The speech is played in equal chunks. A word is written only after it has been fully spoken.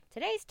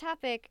Today's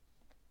topic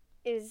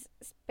is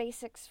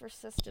basics for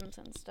systems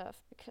and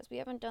stuff because we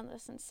haven't done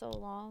this in so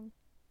long.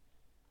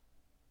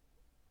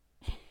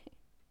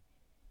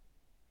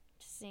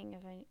 Just seeing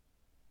if I...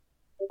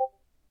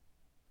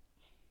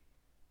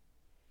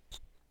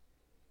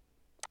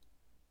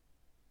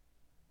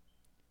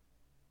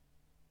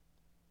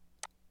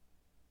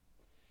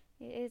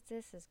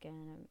 This is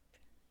gonna...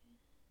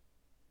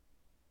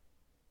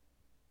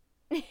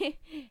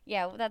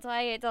 yeah, that's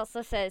why it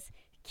also says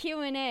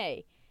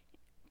Q&A.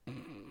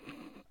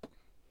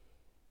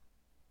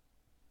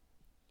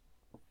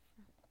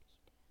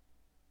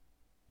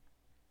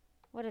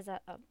 What is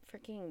that? A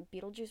freaking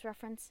Beetlejuice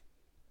reference?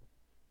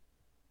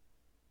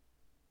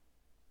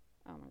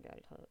 Oh my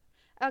god.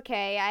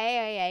 Okay,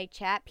 I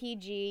chat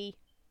PG.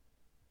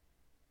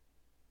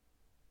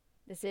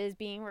 This is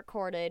being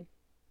recorded.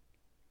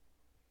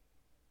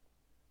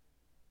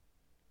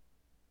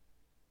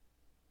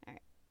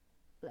 Alright.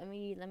 Let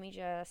me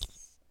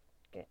just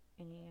get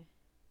any...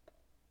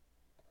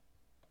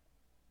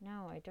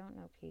 No, I don't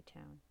know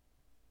P-Town.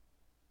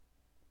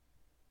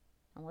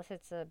 Unless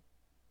it's a...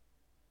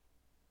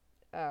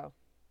 Oh.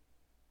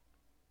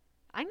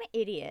 I'm an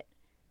idiot.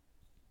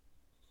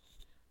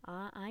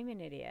 I'm an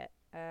idiot.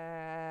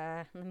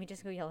 Let me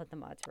just go yell at the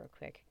mods real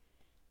quick.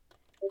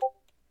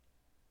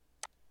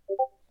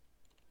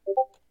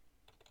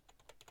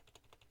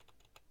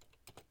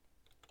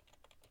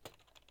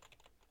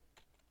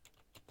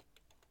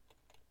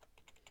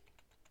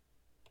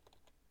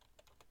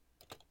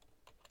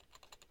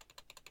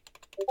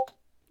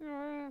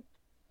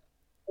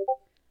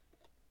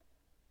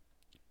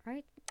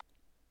 Right.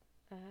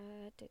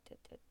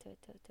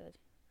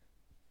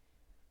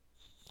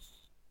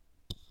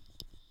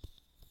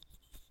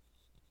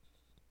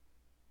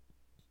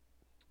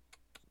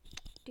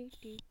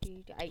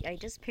 I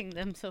just pinged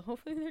them, so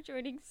hopefully they're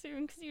joining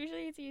soon, because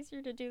usually it's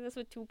easier to do this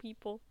with 2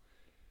 people.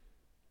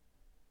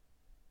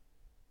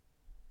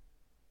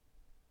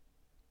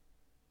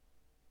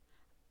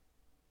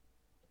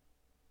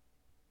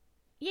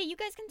 Yeah, you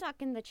guys can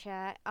talk in the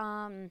chat.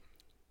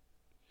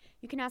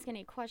 You can ask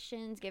any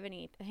questions, give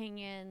any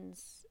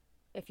opinions.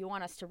 If you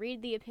want us to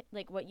read the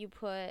what you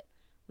put,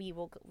 we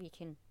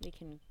can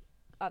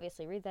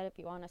obviously read that if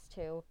you want us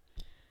to.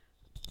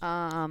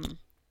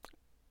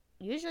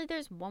 Usually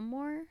there's one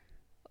more.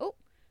 Oh,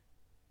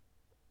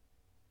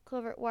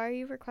 Clover, why are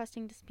you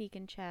requesting to speak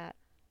in chat?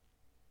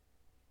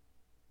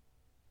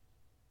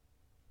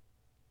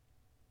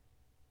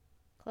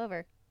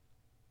 Clover.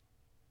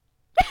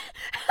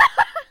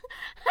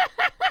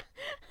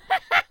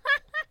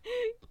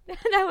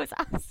 That was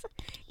awesome.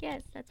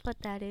 Yes, that's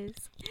what that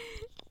is.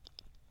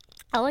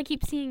 All I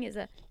keep seeing is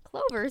a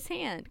Clover's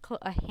hand.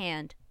 A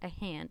hand.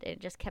 It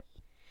just kept...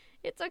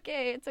 It's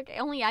okay.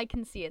 Only I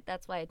can see it.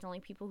 That's why it's only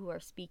people who are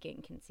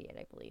speaking can see it,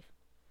 I believe.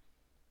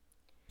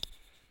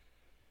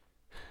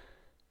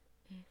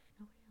 If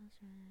nobody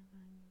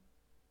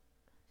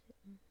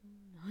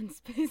else...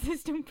 Non-space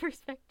system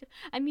perspective.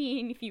 I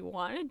mean, if you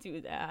want to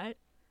do that.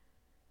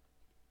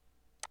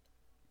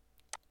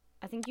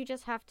 I think you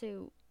just have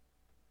to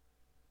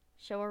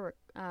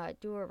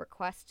do a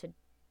request to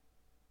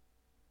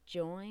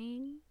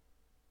join.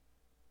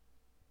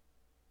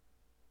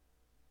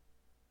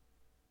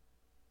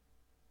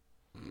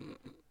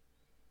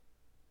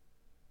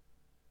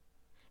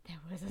 There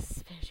was a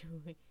special...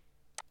 Let's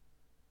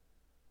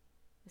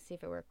see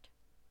if it worked.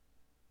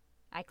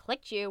 I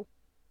clicked you.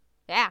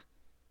 Yeah.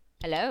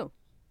 Hello.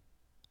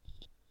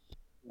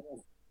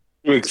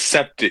 You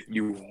accept it,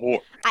 you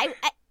whore.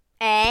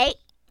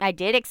 I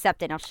did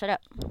accept it. Now shut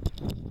up.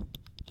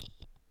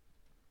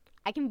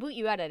 I can boot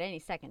you out at any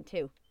second,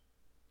 too.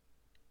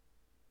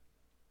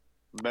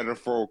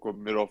 Metaphorical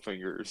middle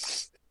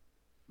fingers.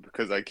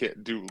 Because I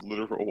can't do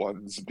literal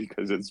ones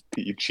because it's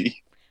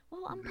PG.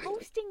 Well, I'm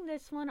posting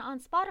this one on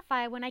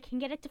Spotify when I can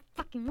get it to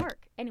fucking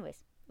work.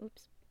 Anyways,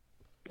 oops.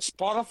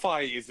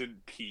 Spotify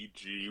isn't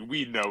PG.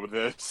 We know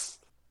this.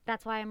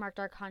 That's why I marked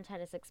our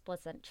content as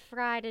explicit.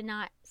 Try to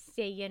not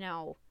say,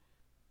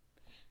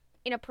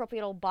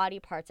 inappropriate old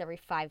body parts every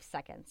 5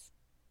 seconds.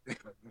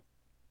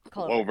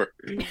 Over.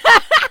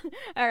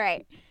 All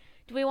right.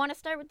 Do we want to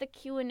start with the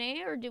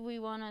Q&A or do we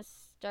want to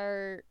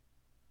start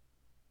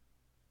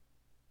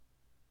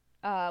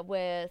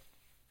with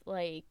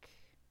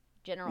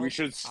general... We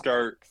should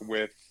start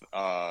with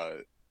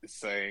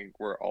saying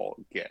we're all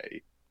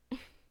gay.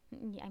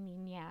 I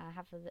mean, yeah,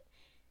 half of the...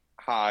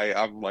 Hi,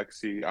 I'm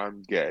Lexi.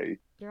 I'm gay.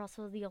 You're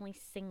also the only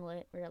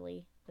singlet,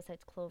 really,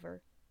 besides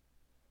Clover.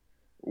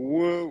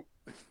 Woo.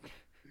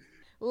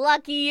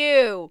 Lucky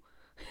you!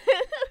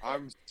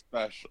 I'm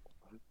special.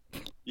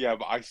 Yeah,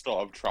 but I still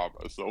have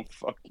trauma, so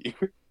fuck you.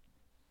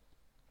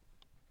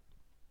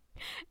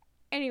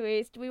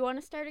 Anyways, do we want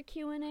to start a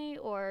Q&A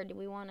or do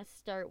we want to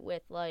start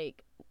with,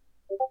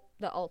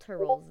 the altar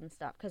rolls and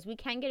stuff? Because we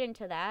can get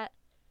into that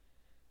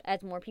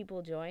as more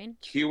people join.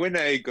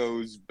 Q&A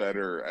goes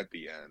better at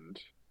the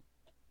end.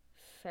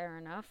 Fair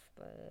enough,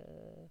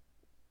 but...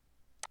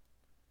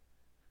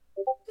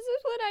 This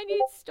is when I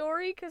need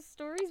Story, because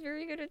Story's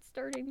very good at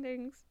starting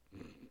things.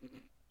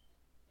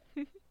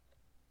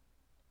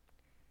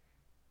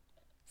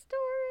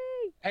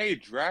 Hey,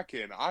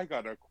 Draken, I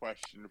got a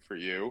question for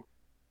you.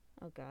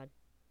 Oh God.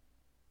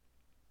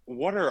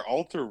 What are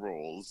alter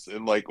rules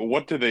and like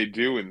what do they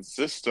do in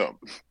system?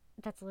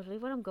 That's literally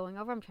what I'm going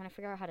over. I'm trying to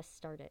figure out how to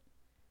start it.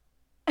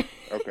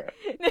 Okay.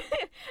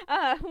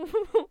 uh,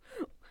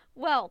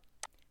 well,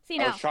 see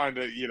I was now. trying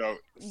to,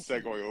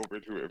 segue over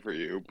to it for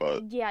you,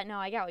 but Yeah, no,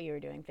 I got what you were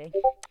doing, thing.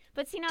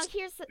 But see now,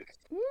 here's the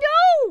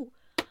no,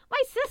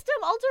 my system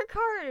alter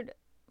card.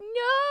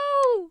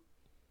 No,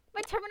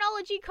 my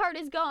terminology card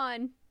is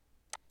gone.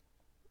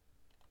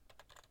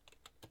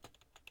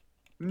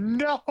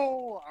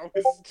 no, I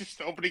was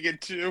just opening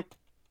it too.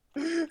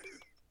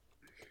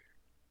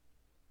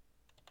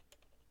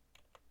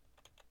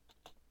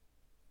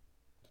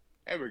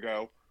 There we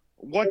go.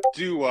 What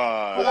do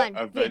Hold on.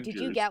 Wait, did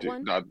you Avengers get do?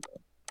 one? Not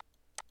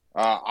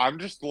I'm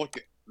just look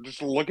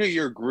at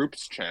your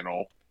group's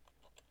channel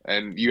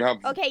and you have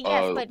Okay,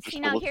 yes, but see just a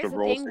now, list here's of the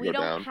roles thing. to We go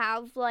don't down.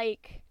 have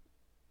like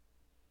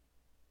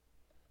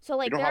so You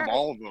like don't there have are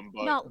all of them,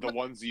 but no. the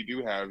ones you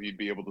do have, you'd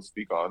be able to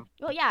speak on.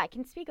 Well, yeah, I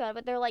can speak on it,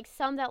 but there are like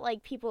some that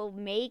like people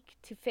make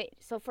to fit.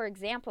 So, for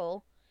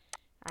example,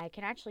 I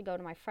can actually go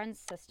to my friend's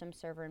system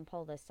server and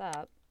pull this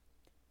up.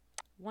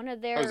 One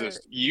of How's their this?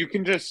 You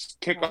can just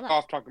kick hold on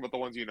off talking about the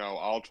ones you know.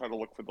 I'll try to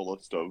look for the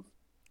list of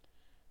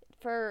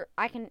for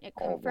I can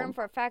all of confirm them.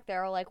 for a fact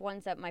there are like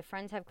ones that my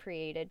friends have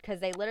created because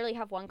they literally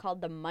have one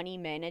called the Money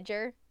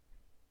Manager,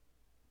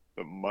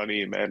 The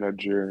money the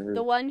manager.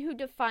 one who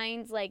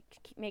defines like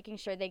making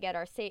sure they get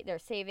their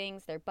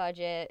savings, their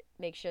budget,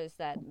 make sure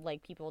that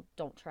like people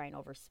don't try and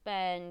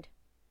overspend.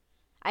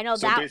 I know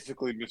So that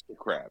basically, Mr.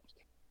 Krabs.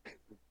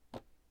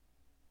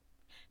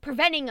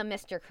 preventing a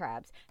Mr.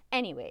 Krabs.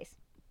 Anyways,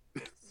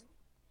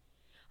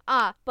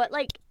 but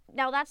like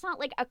now that's not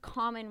like a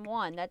common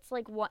one. That's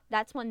like what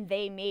that's one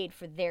they made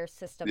for their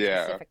system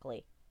Yeah.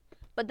 specifically.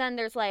 But then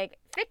there's like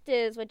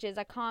fictives, which is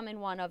a common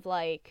one of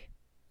like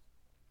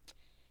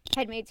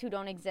headmates who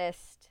don't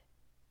exist.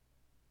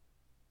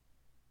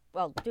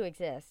 Well, do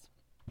exist.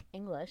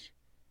 English.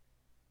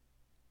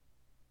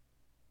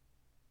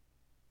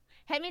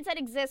 Headmates that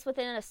exist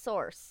within a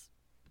source.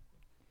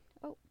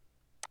 Oh.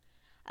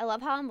 I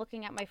love how I'm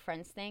looking at my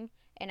friend's thing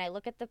and I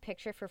look at the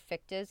picture for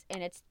fictives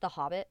and it's The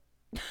Hobbit.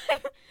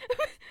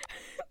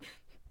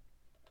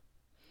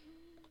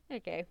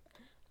 Okay.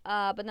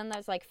 But then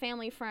there's like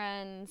family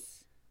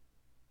friends.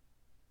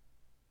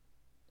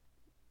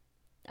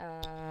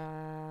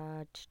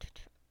 Uh,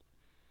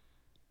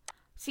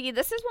 See,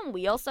 this is when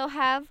we also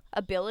have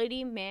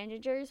ability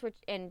managers which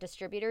and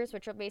distributors,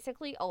 which are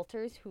basically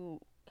alters who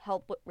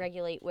help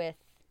regulate with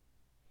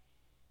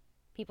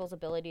people's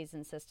abilities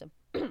in system.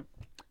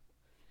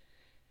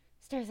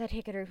 Stares at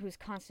Hicketer, who's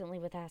constantly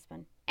with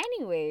Aspen.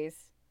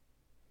 Anyways.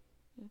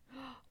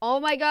 Oh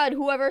my god,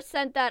 whoever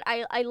sent that,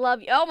 I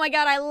love you. Oh my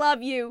god, I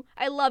love you.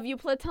 I love you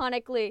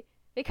platonically.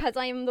 Because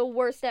I am the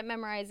worst at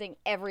memorizing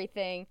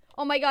everything.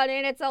 Oh my god,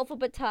 and it's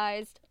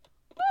alphabetized.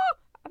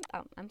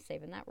 Oh, I'm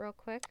saving that real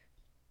quick.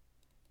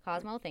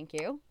 Cosmo, thank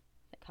you.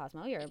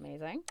 Cosmo, you're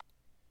amazing.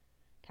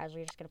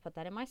 Casually just gonna put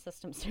that in my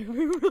system server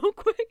real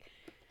quick.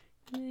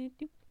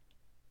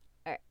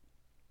 Alright.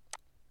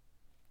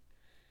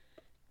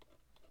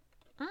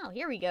 Oh,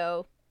 here we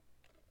go.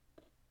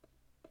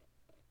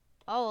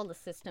 All the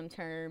system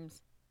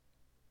terms.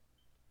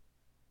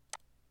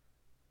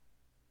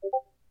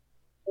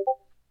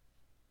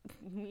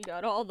 We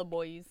got all the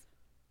boys.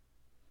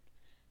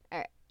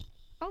 Alright.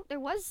 Oh, there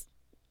was...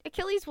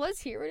 Achilles was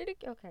here. Where did it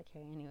go? Okay,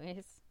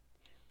 anyways.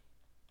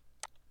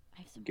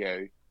 I have some...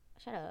 Gay.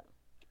 Shut up.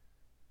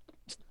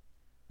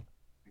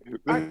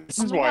 This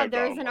Oh is my why god, I'm not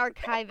there's allowed an to talk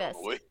archivist.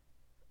 normally.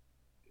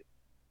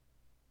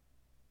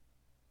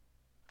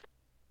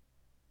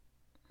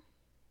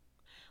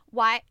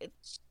 Why?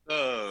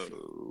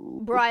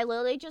 So, Bro, I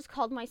literally just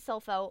called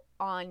myself out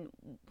on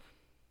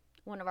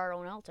one of our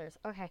own alters.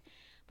 Okay.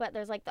 But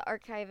there's like the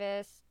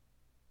archivist,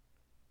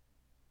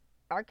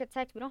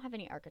 architect. We don't have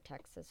any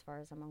architects as far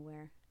as I'm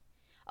aware.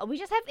 Oh, we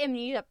just have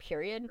amnesia,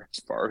 period. as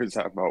far as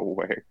I'm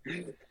aware.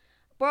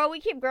 Bro,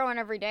 we keep growing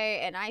every day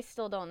and I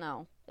still don't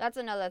know. That's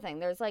another thing.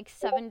 There's like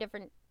 7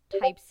 different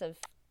types of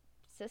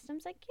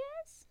systems, I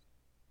guess.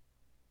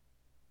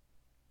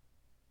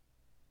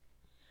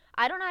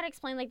 I don't know how to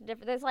explain like the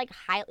different. There's like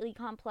highly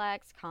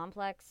complex,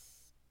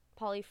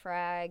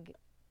 polyfrag.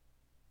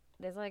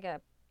 There's like a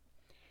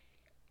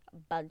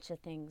bunch of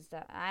things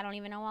that I don't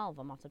even know all of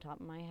them off the top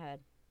of my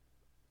head.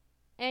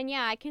 And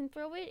yeah, I can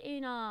throw it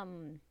in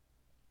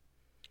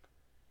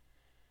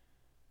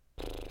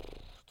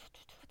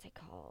what's it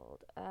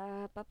called?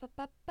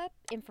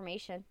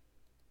 Information.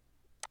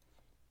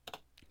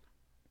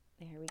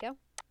 There we go.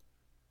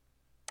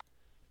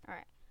 All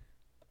right.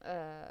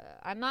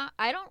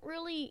 I don't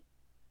really.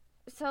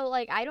 So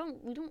like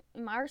we don't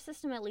in our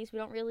system at least we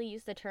don't really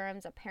use the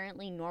terms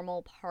apparently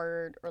normal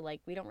part or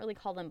like we don't really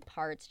call them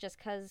parts just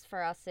because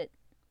for us it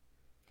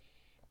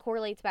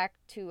correlates back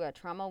to a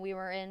trauma we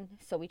were in,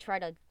 so we try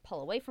to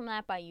pull away from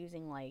that by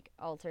using like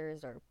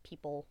alters or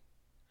people.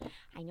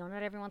 I know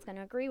not everyone's going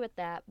to agree with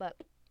that, but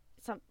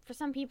for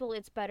some people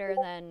it's better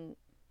than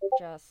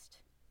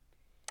just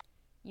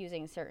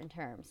using certain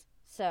terms.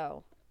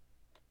 So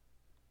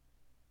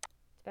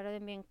it's better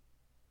than being.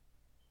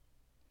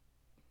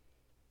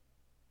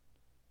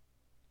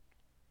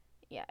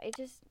 Yeah,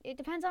 it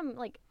depends on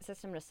like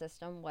system to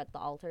system what the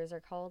alters are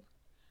called.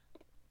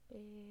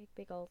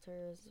 Big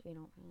alters. We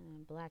don't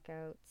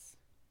blackouts.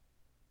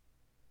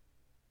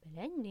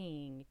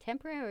 Blending,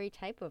 temporary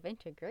type of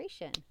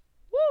integration.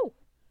 Woo!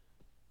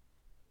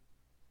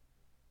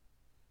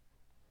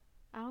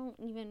 I don't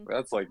even.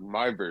 That's like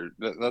my version.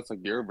 That's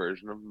like your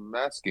version of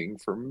masking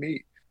for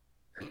me.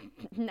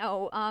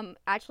 No,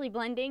 actually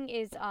blending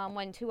is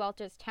when two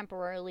alters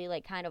temporarily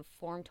like kind of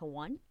form to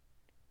one.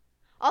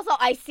 Also,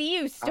 I see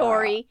you,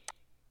 Story.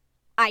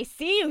 I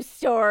see you,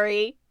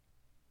 Story.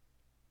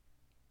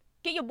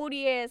 Get your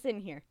booty ass in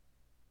here.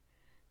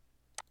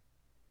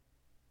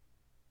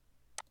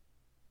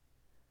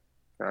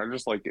 Can I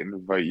just like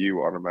invite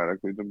you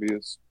automatically to be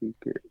a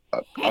speaker?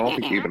 I don't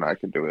think even I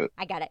can do it.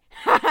 I got it.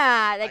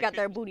 Haha, they got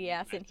their booty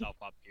ass in here. Myself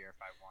up here if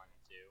I wanted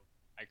to.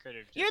 I could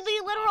have. You're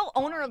the literal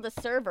owner of the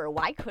server.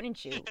 Why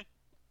couldn't you?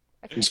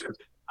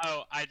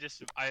 Oh, I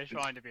just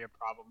wanted to be a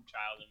problem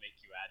child and make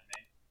you add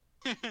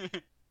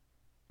me.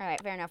 All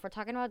right, fair enough. We're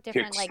talking about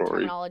different like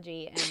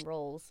terminology and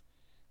roles.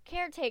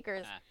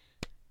 Caretakers.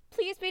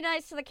 Please be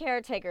nice to the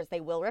caretakers.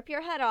 They will rip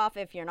your head off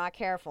if you're not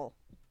careful.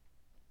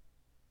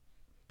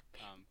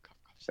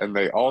 And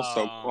they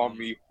also call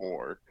me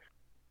whore.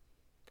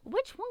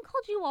 Which one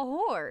called you a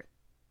whore?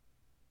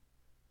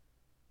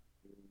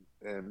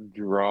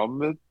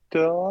 Andromeda?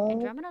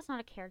 Andromeda's not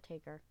a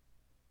caretaker.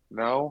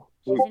 No?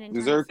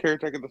 Is there a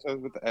caretaker that says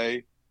with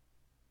A?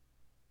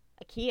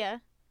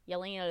 Akia.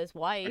 Yelena's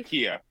wife.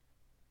 Akia.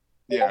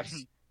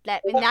 Yes.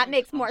 That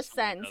makes more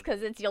sense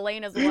because it's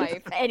Yelena's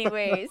wife.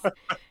 Anyways,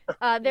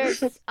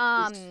 there's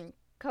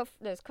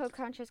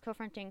co-conscious,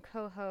 co-fronting,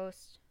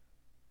 co-host.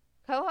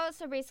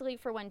 Co-hosts are basically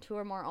for when two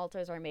or more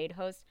alters are made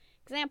hosts.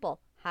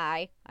 Example: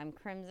 Hi, I'm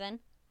Crimson.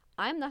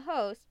 I'm the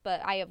host,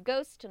 but I have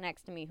Ghost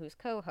next to me who's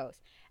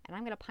co-host, and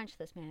I'm gonna punch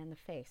this man in the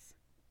face.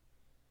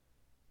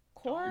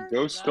 Core.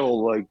 Ghost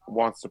still like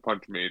wants to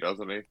punch me,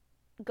 doesn't he?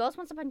 Ghost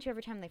wants to punch you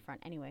every time they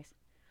front. Anyways.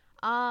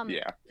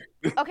 Yeah.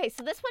 Okay,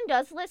 so this one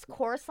does list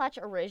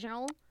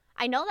core/original.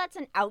 I know that's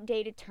an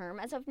outdated term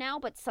as of now,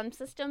 but some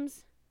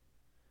systems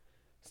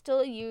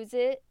still use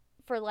it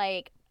for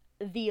like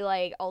the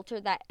like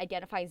alter that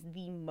identifies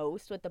the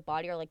most with the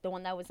body, or like the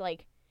one that was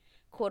like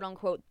quote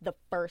unquote the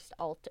first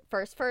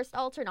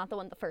alter, not the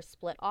one the first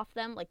split off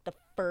them, like the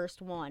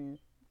first one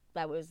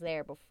that was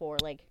there before,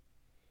 like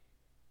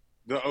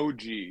the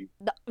OG.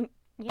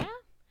 Yeah.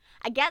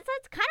 I guess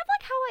that's kind of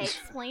like how I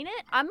explain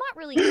it. I'm not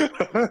really.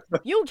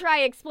 You try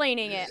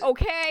explaining it,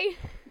 okay?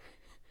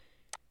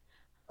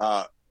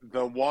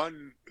 The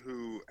one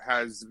who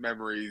has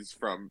memories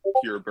from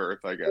pure birth,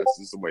 I guess,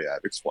 is the way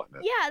I'd explain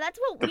it. Yeah, that's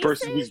what we say. The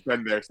person who's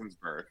been there since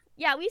birth.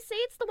 Yeah, we say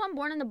it's the one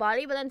born in the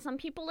body, but then some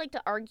people like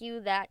to argue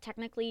that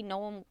technically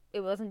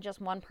it wasn't just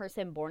one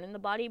person born in the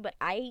body, but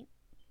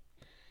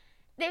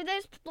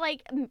there's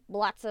like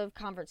lots of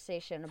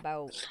conversation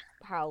about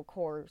how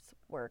cores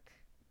work.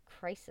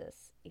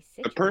 Crisis.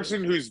 The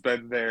person who's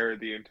been there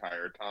the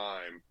entire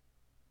time.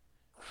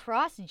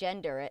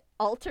 Cross-gender. It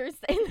alters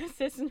in the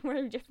system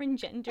where different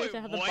genders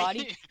have the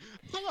body.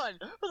 Hold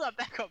on,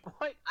 back up.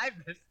 What? I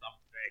missed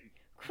something.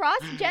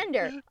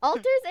 Cross-gender.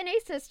 Alters in a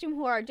system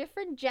who are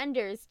different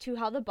genders to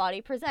how the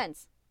body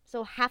presents.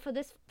 So half of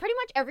this, pretty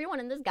much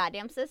everyone in this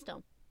goddamn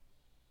system.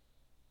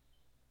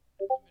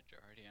 The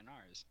majority in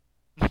ours.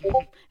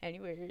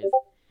 Anyways.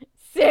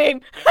 Same.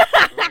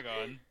 We're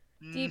going.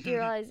 Deep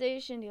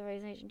derealization,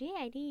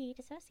 DID,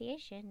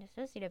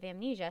 dissociative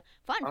amnesia.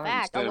 Fun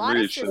fact, a lot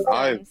of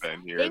systems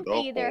think they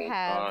either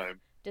have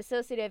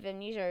dissociative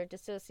amnesia or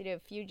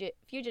dissociative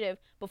fugitive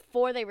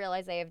before they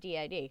realize they have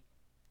DID.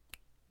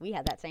 We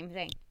had that same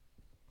thing.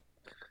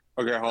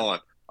 Okay, hold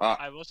on.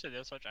 I will say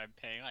this much, I'm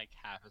paying like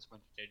half as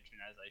much attention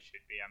as I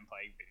should be. I'm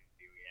playing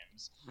video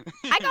games.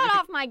 I got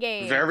off my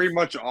game. Very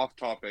much off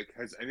topic.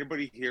 Has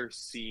anybody here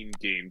seen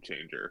Game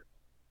Changer?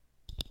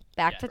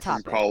 Back to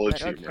topic.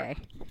 College okay.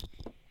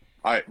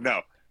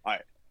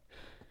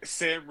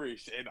 Sam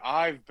Reese, and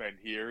I've been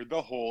here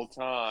the whole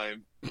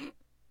time. Get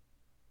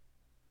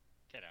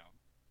out.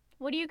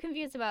 What are you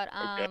confused about?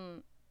 Okay.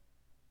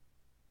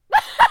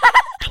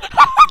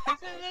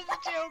 This is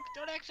a joke.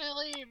 Don't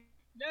actually leave.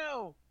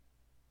 No.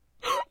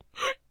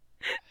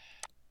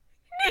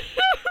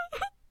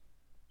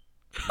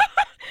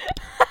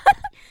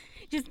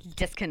 Just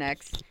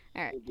disconnects.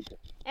 Alright.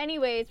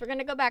 Anyways, we're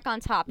gonna go back on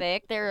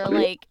topic. There are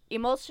like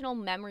emotional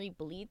memory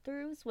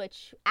bleed-throughs,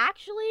 which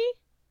actually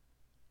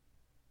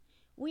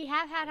we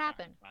have had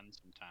happen. Fun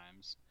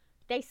sometimes.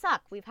 They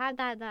suck. We've had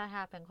that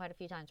happen quite a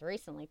few times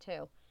recently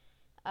too.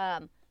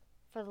 For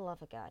the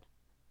love of God.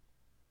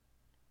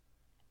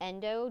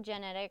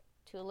 Endogenetic,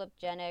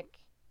 tulipgenic.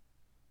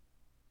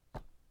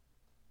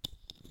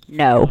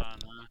 No.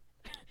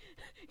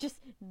 Just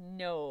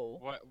no.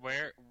 What?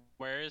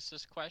 Where is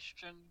this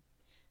question?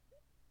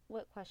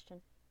 What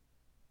question?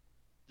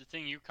 The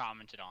thing you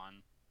commented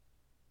on.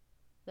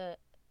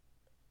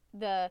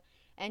 The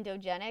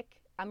endogenic.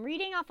 I'm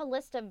reading off a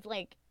list of,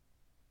 like,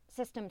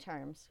 system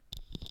terms.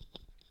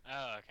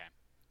 Oh, okay.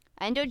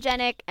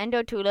 Endogenic,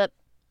 endotulip.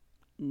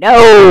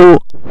 No!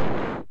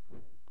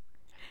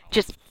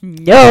 Just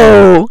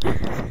no!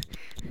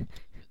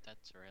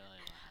 That's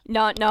really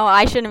loud. No,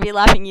 I shouldn't be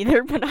laughing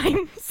either, but I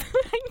can't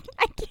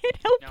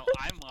help No, it.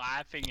 I'm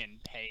laughing in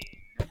pain.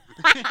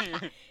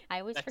 I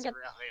always That's forget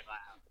really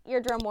loud.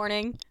 eardrum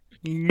warning.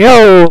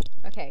 No!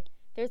 Okay,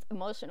 there's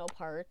emotional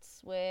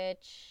parts,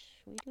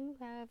 which we do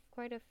have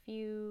quite a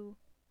few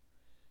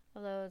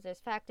of those. There's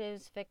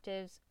factives,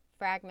 fictives,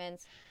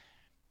 fragments.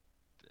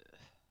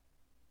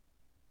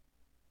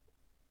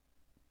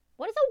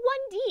 What is a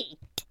 1D?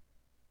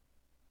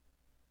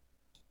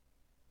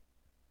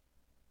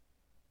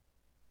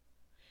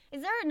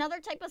 Is there another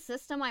type of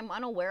system I'm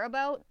unaware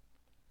about?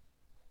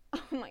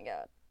 Oh my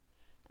god.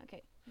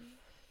 Okay.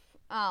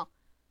 Oh.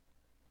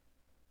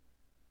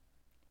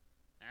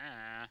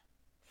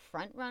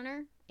 Front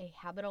runner? A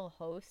habitable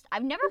host?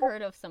 I've never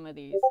heard of some of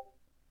these.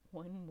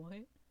 One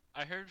what?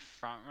 I heard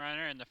front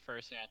runner, and the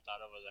first thing I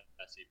thought of was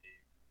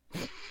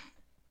SCP.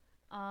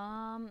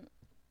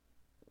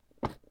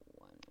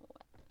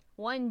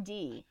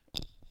 1D.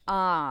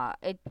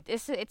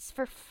 It's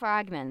for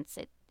fragments.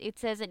 It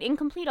says an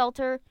incomplete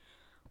alter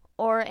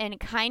or a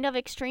kind of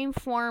extreme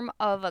form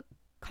of a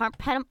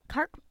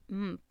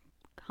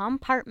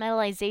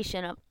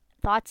compartmentalization of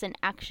thoughts and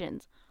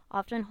actions.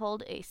 Often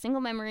hold a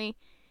single memory,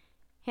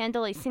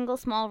 handle a single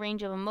small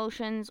range of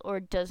emotions, or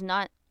does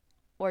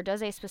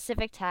a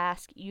specific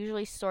task,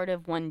 usually sort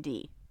of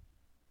 1D.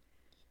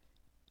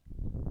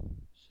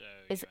 So,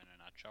 you in a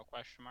nutshell,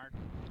 question mark?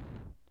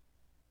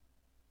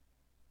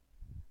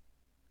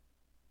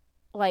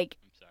 Like,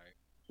 I'm sorry.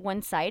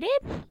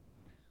 one-sided?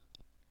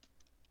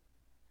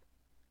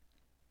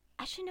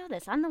 I should know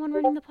this. I'm the one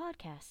running the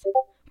podcast.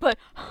 But,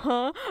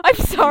 I'm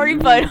sorry,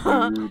 but,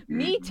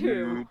 me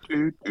too.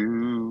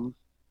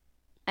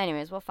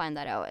 Anyways, we'll find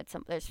that out.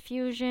 There's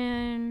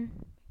fusion.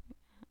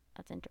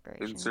 That's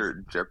integration.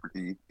 Insert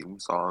Jeopardy theme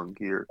song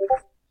here.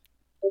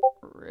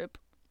 Rip.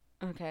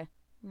 Okay.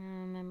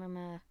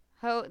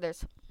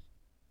 There's...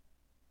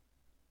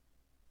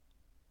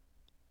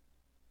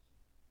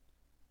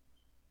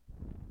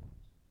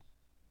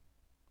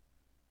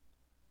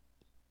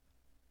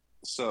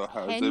 So,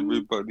 how's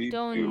everybody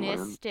doing?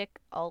 Hedonistic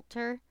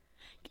alter.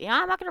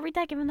 Yeah, I'm not gonna read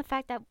that given the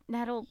fact that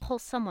that'll pull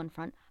someone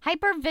front.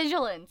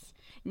 Hypervigilance.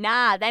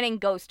 Nah, that ain't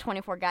Ghost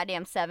 24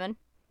 goddamn 7.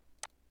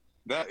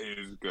 That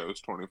is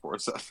Ghost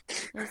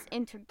 24/7. There's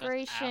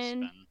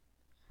integration.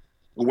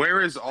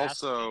 Where is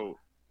also...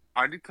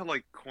 I need to,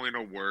 like, coin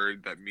a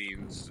word that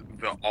means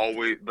the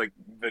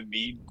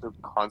need to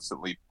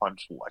constantly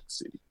punch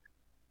Lexi.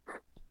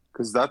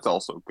 Because that's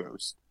also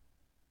Ghost.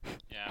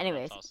 Yeah,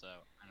 anyways. That's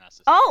also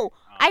unnecessary. Oh,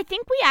 I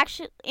think we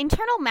actually...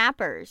 Internal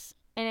mappers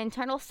and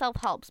internal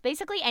self-helps.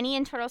 Basically, any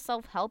internal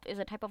self-help is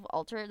a type of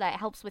alter that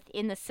helps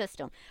within the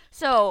system.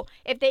 So,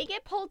 if they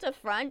get pulled to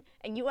front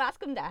and you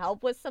ask them to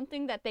help with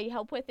something that they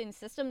help with in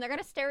system, they're going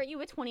to stare at you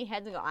with 20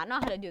 heads and go, I don't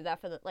know how to do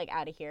that for the... Like,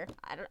 out of here.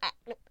 I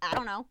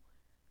don't know.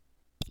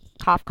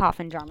 Cough, cough,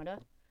 Andromeda.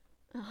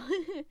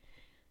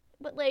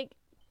 But, like...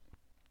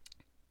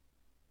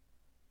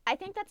 I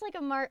think that's, like,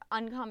 a more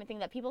uncommon thing,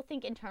 that people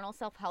think internal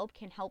self-help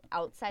can help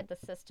outside the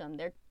system.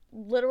 Their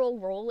literal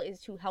role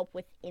is to help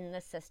within the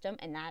system,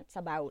 and that's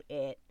about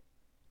it.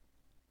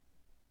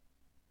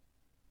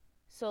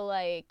 So,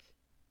 like,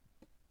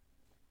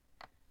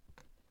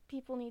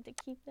 people need to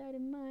keep that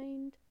in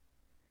mind.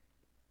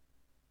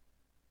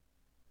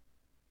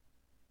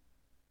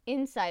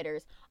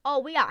 Insiders. Oh,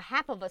 we got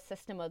half of a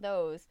system of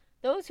those.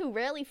 Those who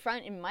rarely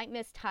front and might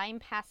miss time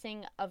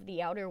passing of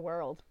the outer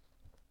world.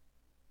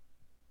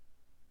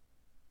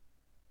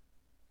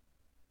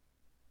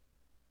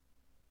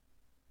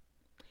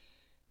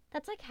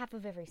 That's like half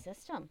of every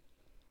system.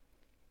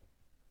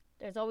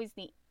 There's always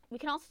we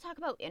can also talk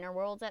about inner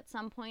worlds at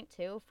some point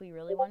too, if we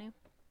really want to.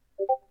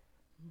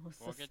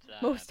 We'll get to that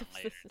at a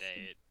later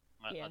date.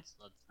 Let's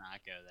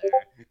not go there.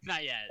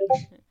 Not yet.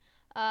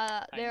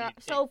 There are,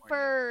 so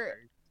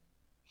for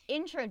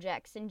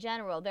introjects in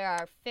general, there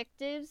are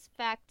fictives,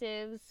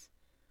 factives,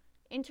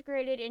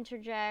 integrated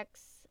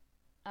interjects,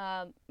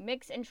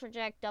 mixed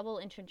introject, double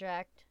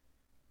introject,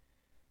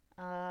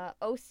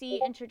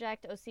 OC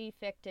introject, OC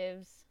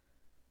fictives.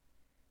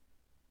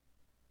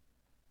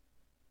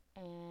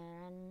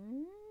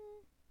 And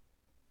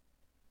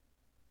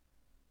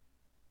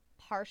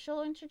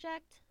partial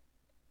interject?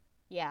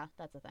 Yeah,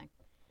 that's a thing.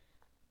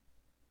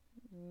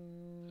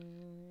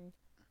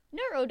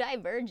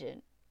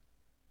 Neurodivergent.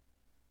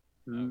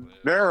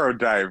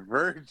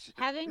 Neurodivergent.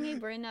 Having a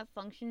brain that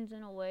functions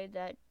in a way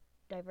that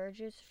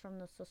diverges from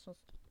the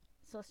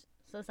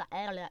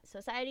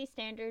society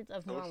standards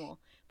of normal.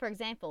 For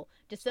example,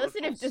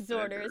 dissociative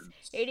disorders,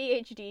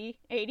 ADHD,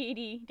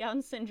 ADD,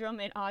 Down syndrome,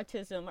 and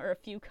autism are a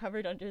few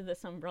covered under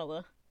this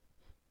umbrella.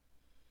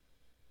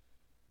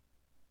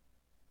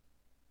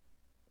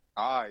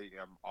 I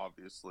am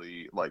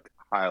obviously, like,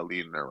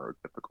 highly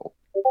neurotypical.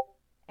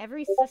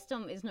 Every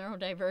system is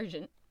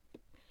neurodivergent.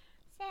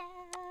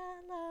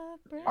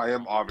 I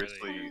am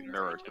obviously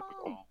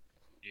neurotypical.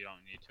 You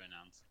don't need to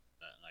announce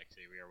that,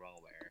 Lexi. We are well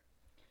aware.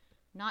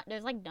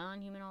 There's like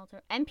non-human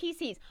alter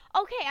NPCs.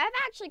 Okay, I've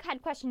actually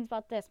had questions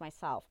about this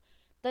myself.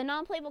 The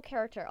non-playable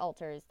character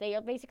alters, they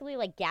are basically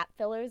like gap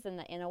fillers in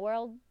the inner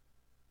world.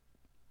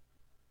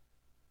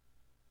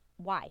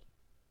 Why?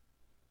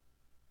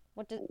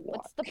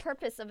 What's the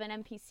purpose of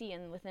an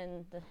NPC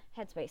within the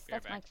headspace?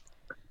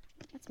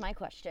 That's my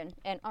question.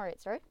 And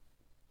alright, sorry.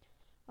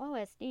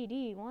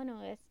 OSDD,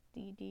 1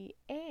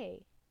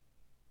 OSDDA.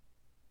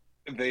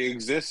 They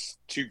exist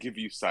to give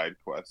you side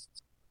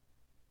quests.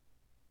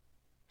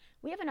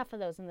 We have enough of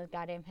those in the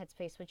goddamn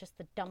headspace with just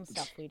the dumb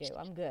stuff we do.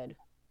 I'm good.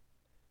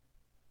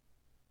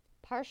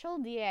 Partial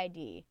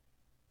DID.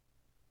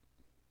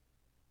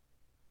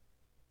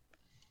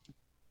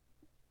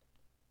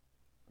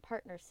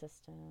 Partner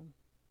system.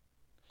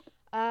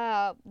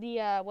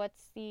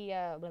 What's the,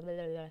 blah, blah,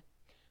 blah.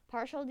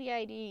 Partial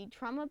DID,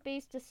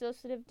 trauma-based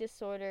dissociative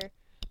disorder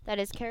that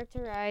is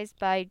characterized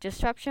by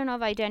disruption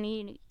of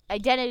identity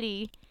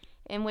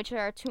in which there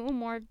are two or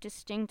more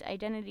distinct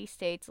identity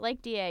states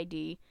like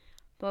DID,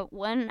 but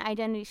one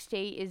identity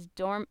state is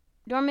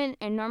dominant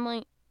and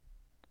normally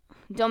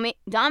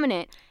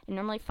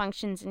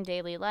functions in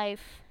daily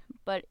life,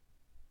 but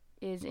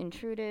is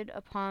intruded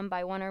upon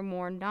by one or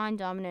more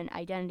non-dominant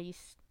identity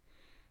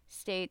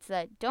states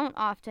that don't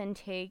often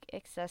take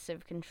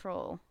excessive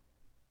control.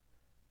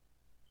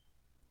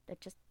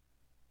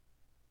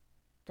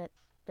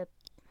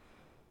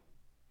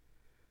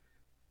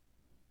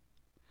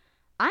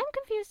 I'm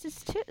confused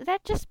as to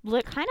that. Just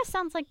kind of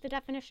sounds like the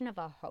definition of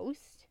a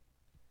host.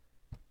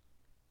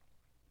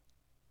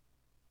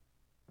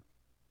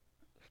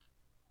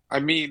 I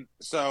mean,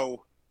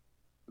 so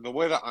the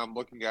way that I'm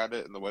looking at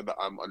it and the way that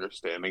I'm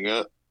understanding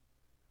it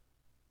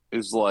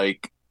is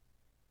like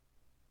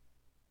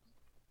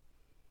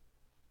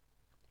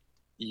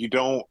you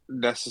don't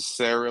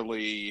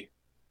necessarily.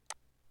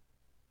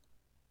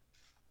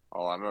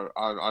 Oh,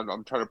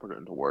 I'm trying to put it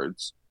into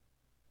words.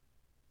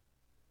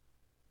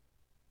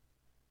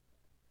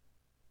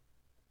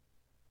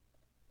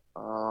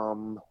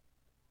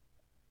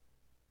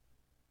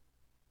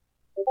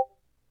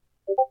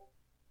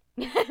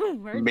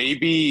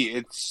 Maybe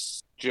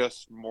it's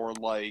just more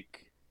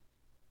like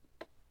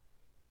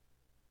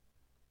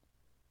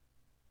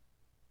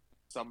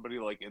somebody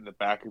like in the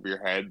back of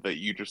your head that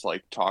you just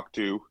like talk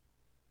to.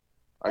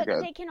 But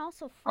they can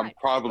also front. I'm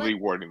probably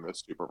wording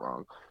this super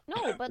wrong.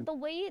 No, but the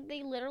way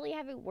they literally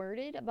have it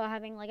worded about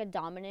having like a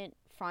dominant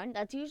front,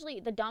 that's usually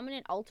the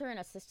dominant alter in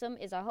a system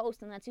is a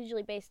host, and that's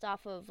usually based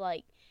off of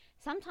like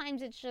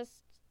sometimes it's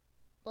just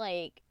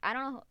like I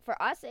don't know.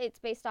 For us, it's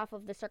based off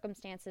of the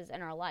circumstances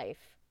in our life.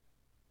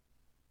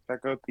 Check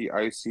out the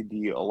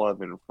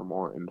ICD-11 for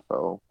more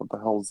info. What the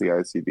hell is the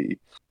ICD?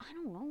 I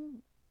don't know.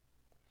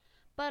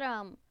 But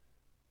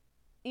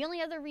the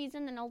only other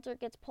reason an alter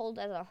gets pulled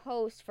as a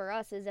host for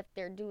us is if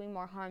they're doing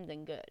more harm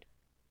than good.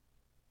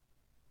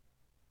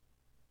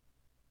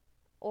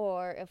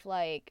 Or if,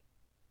 like,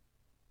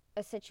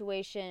 a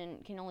situation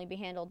can only be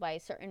handled by a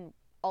certain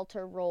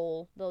alter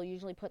role, we'll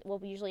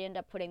usually end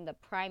up putting the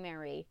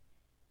primary,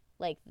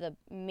 like, the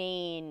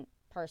main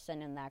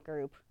person in that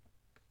group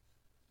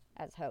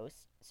as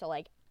host. So,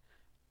 like,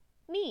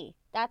 me.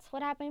 That's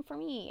what happened for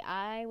me.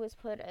 I was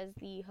put as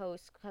the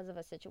host because of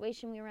a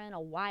situation we were in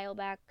a while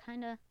back,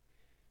 kind of.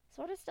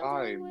 Sort of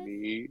still dealing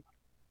with.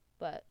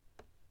 But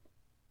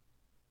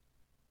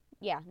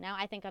yeah, now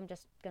I think I'm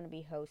just gonna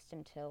be host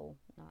until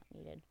not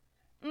needed.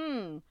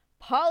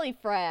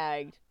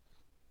 Polyfragged.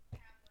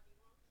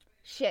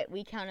 Shit,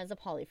 we count as a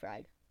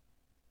polyfrag.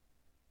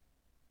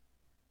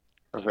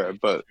 Okay,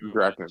 but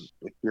Draken,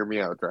 hear me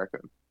out,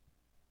 Draken.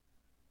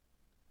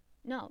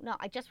 No,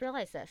 I just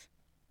realized this.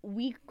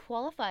 We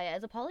qualify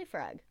as a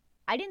polyfrag.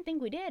 I didn't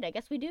think we did. I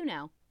guess we do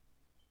now.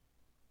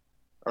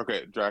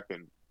 Okay,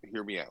 Draken,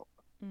 hear me out.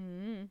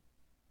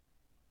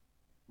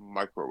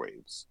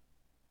 Microwaves.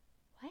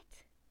 What?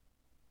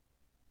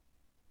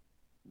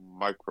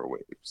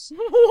 Microwaves.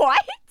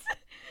 What?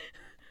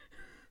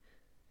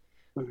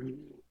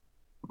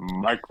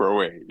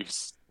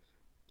 Microwaves.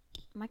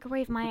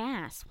 Microwave my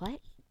ass. What?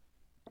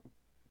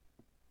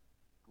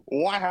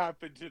 What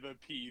happened to the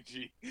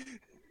PG?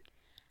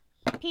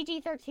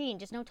 PG-13.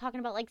 Just no talking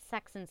about like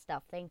sex and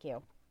stuff. Thank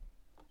you.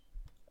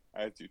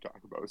 As you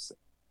talk about sex.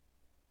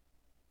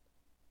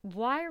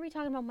 Why are we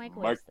talking about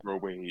microwaves?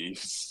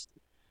 Microwaves.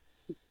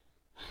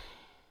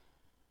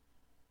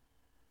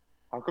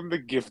 How come the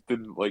gift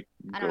didn't, like,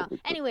 I don't know.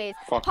 Anyways,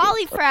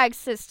 polyfrag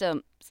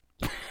systems.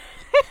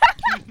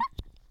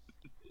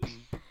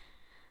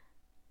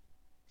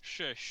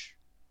 Shush.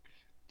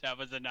 That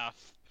was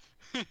enough.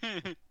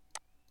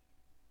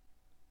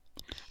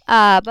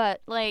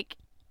 But, like,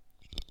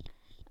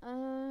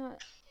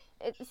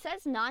 it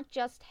says not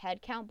just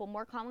head count, but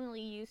more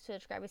commonly used to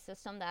describe a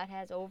system that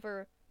has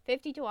over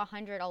 50 to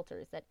 100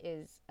 alters. That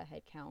is a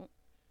head count.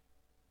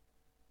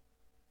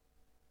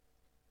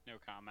 No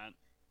comment.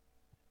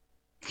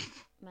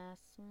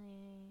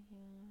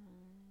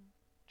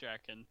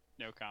 Draken,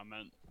 no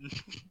comment.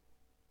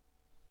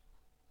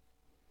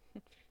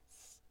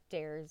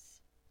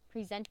 protectors.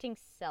 Presenting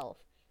self.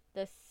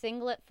 The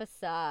singlet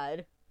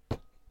facade.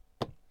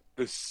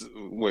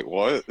 Wait,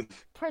 what?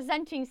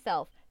 Presenting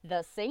self.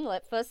 The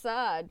singlet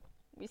facade.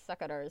 We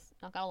suck at ours.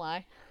 Not gonna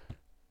lie.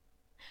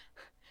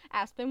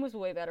 Aspen was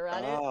way better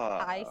at it.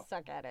 I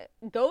suck at it.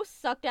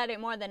 Ghost sucked at it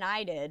more than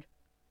I did.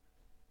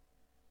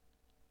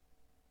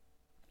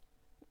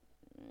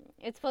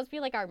 It's supposed to be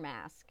like our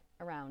mask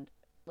around,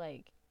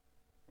 like,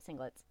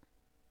 singlets.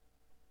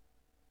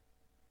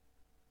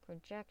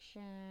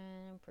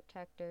 Projection,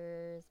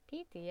 protectors,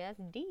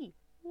 PTSD.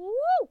 Woo!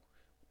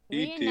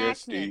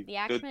 Reenactment. The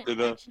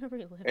action of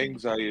reliving.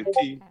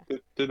 Anxiety.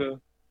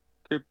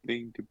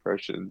 Crippling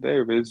depression.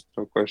 There is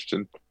no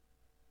question.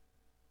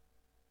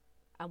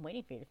 I'm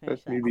waiting for you to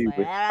finish that. Me with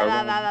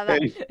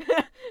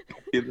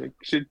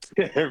election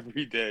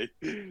every day.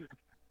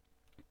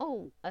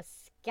 Oh, a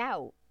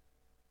scout.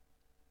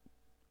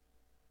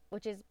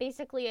 Which is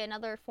basically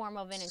another form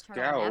of an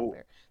internal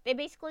mapper. They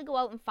basically go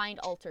out and find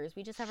altars.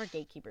 We just have our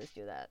gatekeepers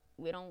do that.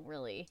 We don't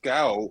really...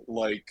 Scout,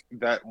 like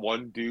that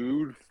one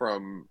dude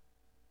from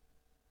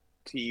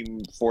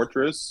Team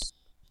Fortress.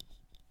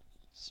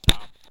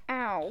 Stop.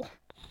 Ow.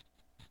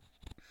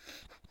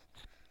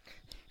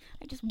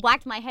 I just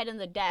whacked my head in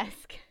the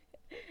desk.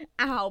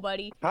 Ow,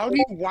 buddy. How do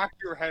you whack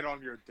your head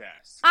on your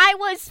desk? I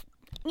was...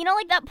 You know,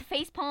 like that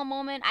facepalm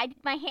moment?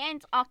 My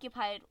hand's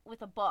occupied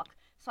with a book.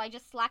 So I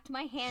just slapped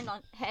my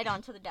head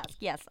onto the desk.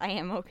 Yes, I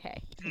am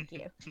okay. Thank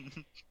you.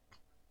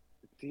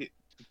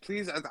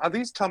 Please, at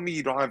least tell me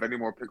you don't have any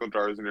more pickle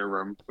jars in your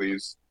room,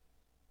 please.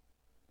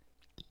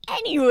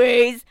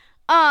 Anyways,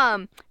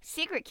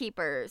 secret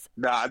keepers.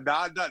 Nah.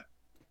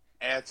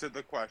 Answer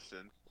the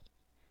question.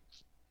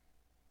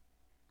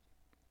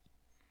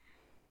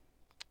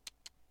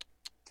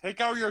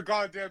 Take out your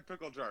goddamn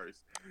pickle jars.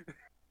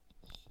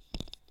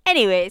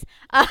 Anyways,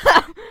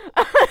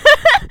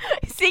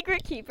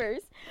 secret keepers.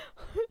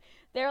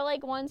 They're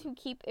like ones who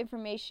keep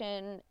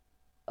information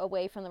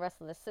away from the rest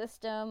of the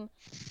system.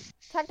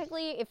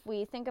 Technically, if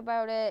we think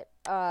about it,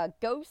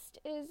 Ghost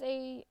is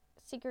a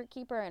secret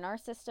keeper in our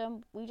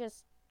system. We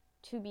just,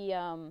 to be,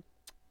 I was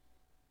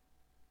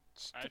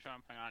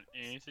jumping on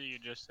anything you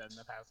just said in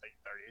the past, like,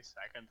 30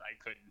 seconds, I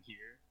couldn't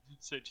hear.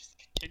 So just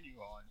continue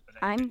on, but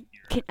I couldn't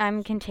hear.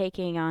 I'm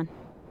taking on.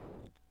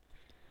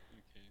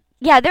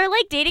 Yeah, they're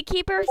like data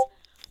keepers,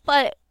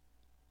 but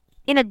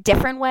in a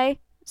different way.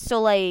 So,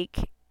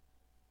 like,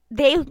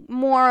 they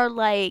more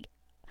like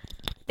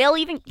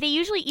they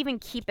usually even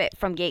keep it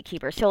from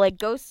gatekeepers. So, like,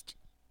 Ghost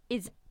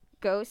is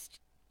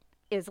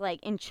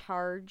like in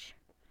charge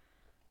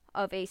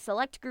of a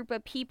select group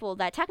of people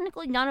that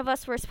technically none of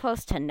us were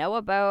supposed to know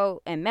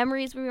about, and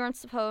memories we weren't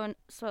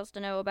supposed to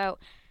know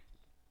about.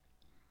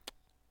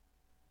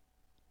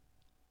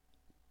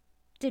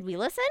 Did we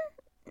listen?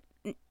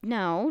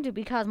 No. Did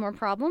we cause more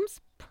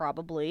problems?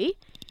 Probably.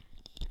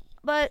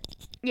 But,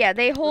 yeah,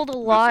 they hold a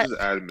lot... This is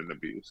admin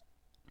abuse.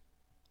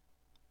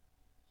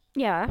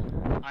 Yeah.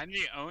 I'm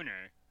the owner.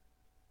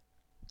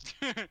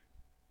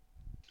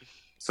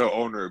 So,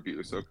 owner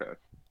abuse, okay.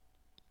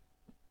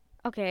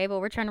 Okay, but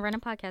we're trying to run a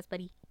podcast,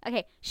 buddy.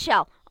 Okay,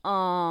 Shell.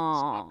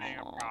 Stop being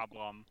a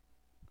problem.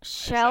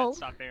 Shell...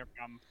 Stop being a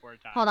problem 4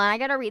 times. Hold on, I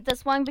gotta read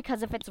this one,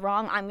 because if it's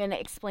wrong, I'm gonna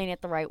explain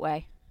it the right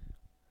way.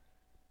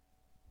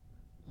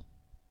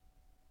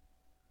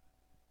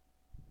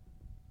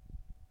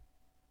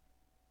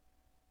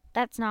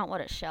 That's not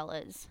what a shell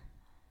is.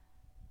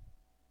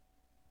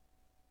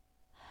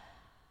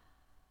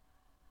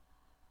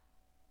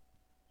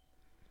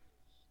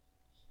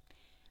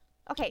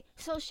 Okay,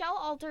 so shell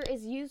alter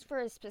is used for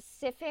a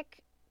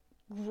specific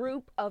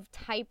group of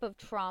type of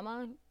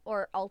trauma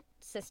or alt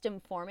system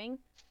forming.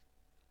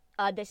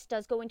 This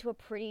does go into a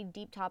pretty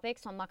deep topic,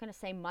 so I'm not going to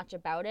say much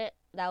about it.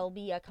 That will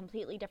be a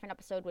completely different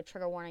episode with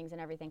trigger warnings and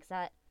everything,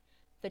 because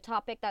the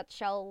topic that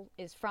shell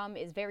is from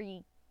is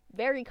very,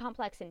 very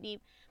complex and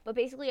deep. But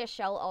basically a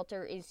shell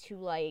alter is to,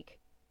 like,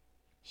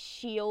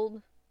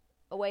 shield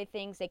away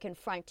things. They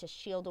confront to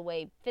shield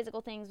away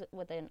physical things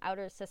with an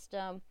outer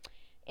system,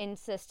 in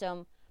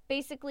system.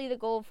 Basically the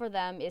goal for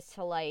them is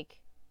to,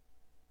 like,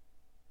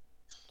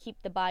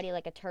 keep the body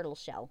like a turtle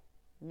shell.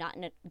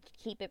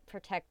 Keep it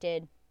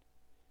protected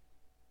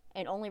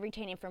and only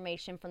retain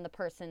information from the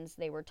persons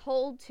they were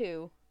told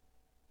to,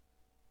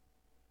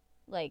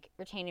 like,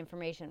 retain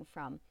information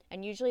from.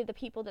 And usually the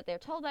people that they're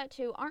told that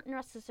to aren't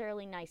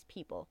necessarily nice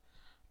people.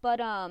 But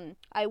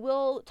I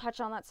will touch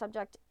on that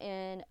subject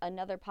in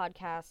another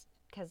podcast,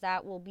 because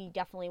that will be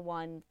definitely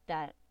one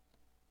that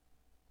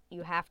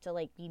you have to,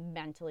 like, be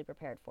mentally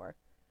prepared for.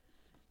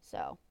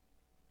 So.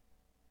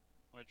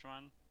 Which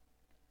one?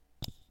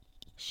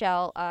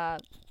 Shell,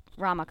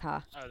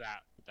 Ramaka. Oh,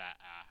 that.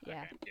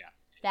 Yeah. Okay, yeah.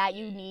 That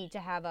you need to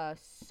have a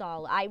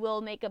solid... I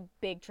will make a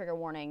big trigger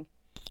warning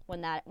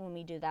when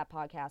we do that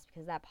podcast,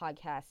 because that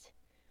podcast,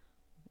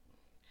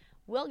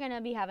 we're going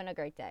to be having a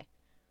great day.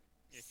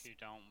 If you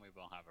don't, we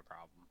will have a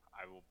problem.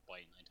 I will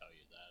blatantly tell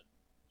you that.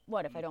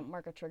 What, if I don't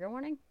mark a trigger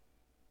warning?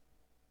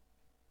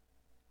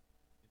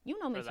 You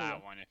know me too. For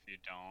that one, if you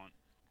don't,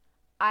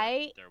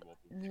 I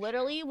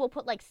literally will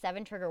put like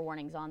 7 trigger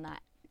warnings on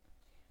that.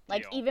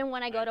 Like, even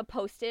when I go to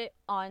post it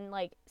on,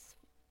 like,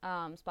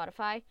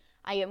 Spotify,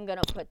 I am going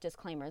to put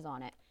disclaimers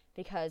on it.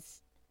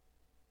 Because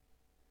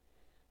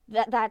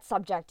that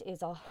subject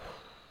is a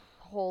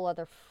whole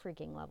other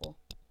freaking level.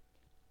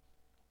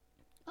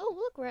 Oh,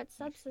 look, we're at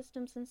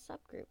subsystems and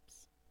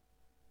subgroups.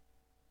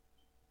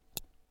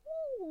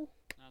 Ooh.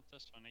 Not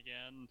this one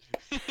again.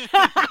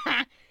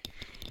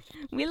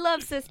 We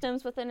love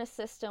systems within a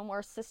system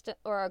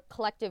or a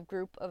collective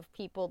group of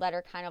people that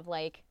are kind of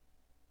like,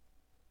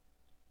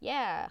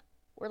 yeah,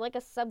 we're like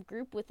a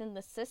subgroup within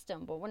the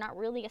system, but we're not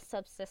really a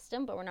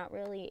subsystem, but we're not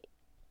really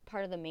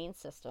part of the main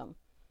system.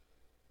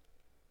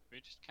 We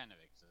just kind of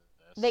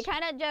exist. They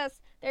kind of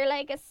just, they're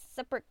like a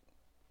separate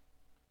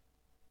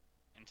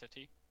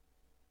entity.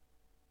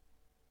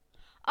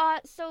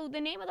 So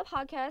the name of the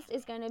podcast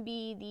is going to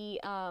be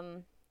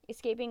the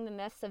Escaping the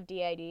Myths of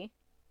DID.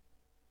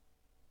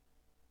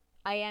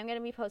 I am going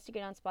to be posting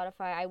it on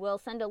Spotify. I will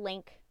send a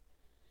link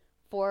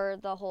for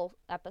the whole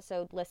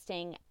episode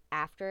listing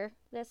after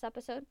this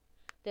episode.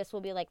 This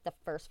will be like the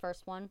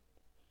first one.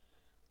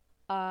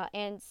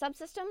 And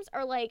subsystems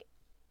are like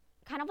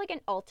kind of like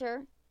an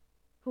alter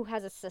who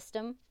has a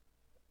system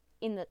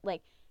in the,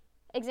 like,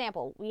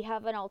 example, we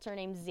have an alter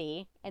named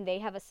Z and they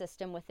have a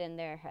system within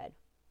their head.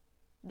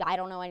 I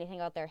don't know anything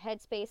about their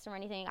headspace or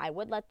anything. I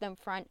would let them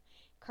front.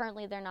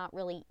 Currently, they're not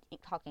really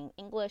talking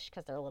English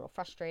because they're a little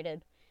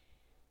frustrated.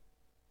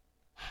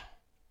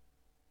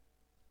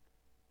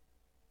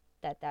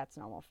 That's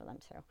normal for them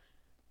too.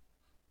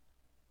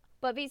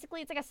 But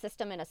basically, it's like a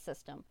system in a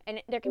system.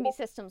 And there can be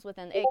systems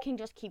within. It can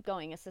just keep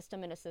going. A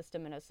system in a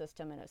system in a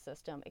system in a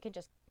system. It can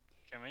just...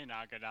 Can we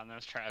not go down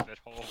this rabbit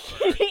hole?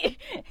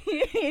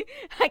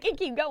 I can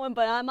keep going,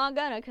 but I'm not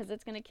gonna because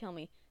it's gonna kill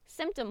me.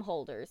 Symptom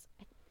holders.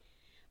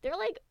 They're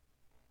like...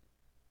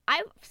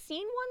 I've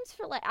seen ones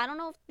for, like... I don't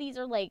know if these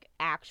are, like,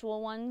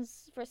 actual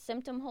ones for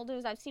symptom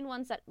holders. I've seen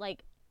ones that,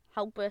 like,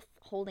 help with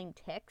holding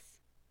tics.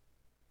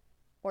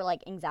 Or,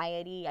 like,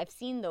 anxiety. I've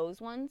seen those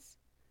ones.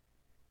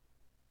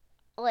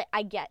 Like,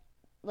 I get,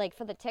 like,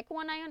 for the tick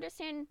one, I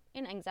understand.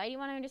 And anxiety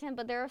one, I understand.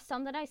 But there are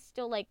some that I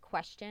still, like,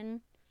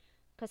 question.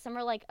 Because some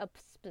are, like, a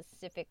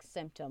specific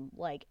symptom.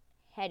 Like,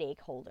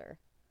 headache holder.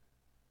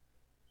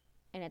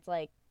 And it's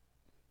like...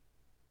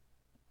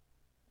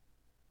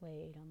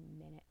 Wait a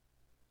minute.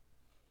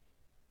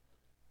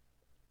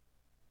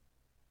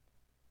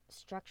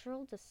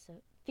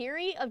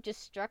 Theory of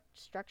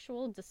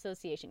structural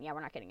dissociation. Yeah,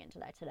 we're not getting into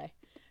that today.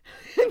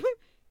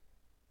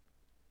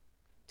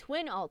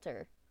 Twin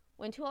alter.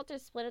 When two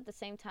alters split at the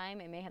same time,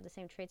 it may have the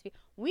same traits.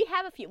 We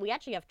have a few. We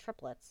actually have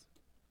triplets.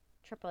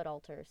 Triplet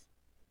alters.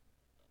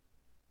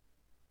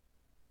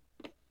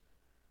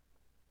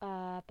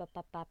 Time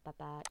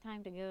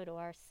to go to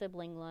our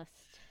sibling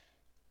list.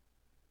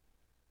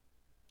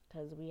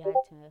 Because we had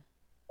to...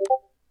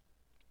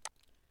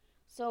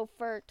 So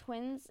for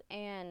twins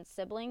and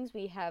siblings,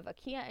 we have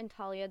Akia and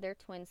Talia. They're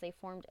twins. They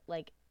formed,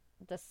 like,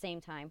 the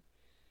same time.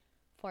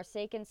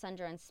 Forsaken,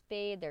 Sundra, and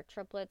Spade, they're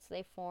triplets.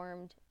 They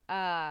formed.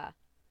 Helena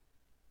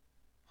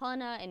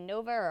and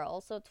Nova are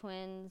also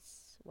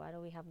twins. Why do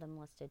we have them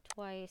listed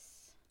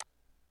twice?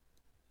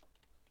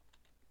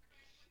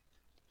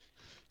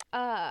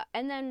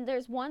 And then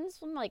there's ones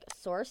from, like,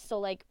 Source. So,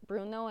 like,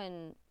 Bruno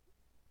and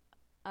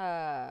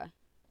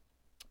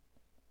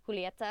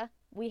Julieta.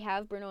 We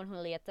have Bruno and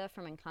Julieta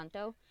from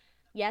Encanto.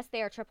 Yes,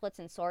 they are triplets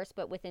in Source,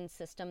 but within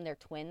System, they're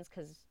twins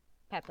because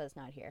Peppa's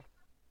not here.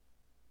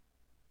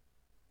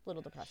 A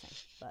little depressing,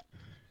 but...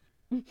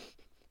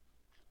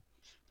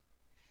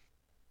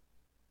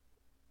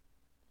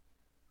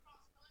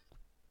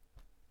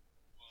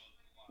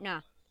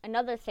 Nah,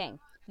 another thing.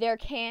 There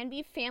can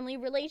be family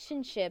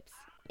relationships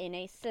in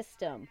a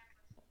system.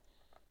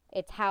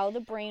 It's how the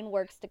brain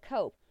works to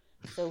cope.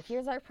 So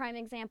here's our prime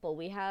example.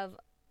 We have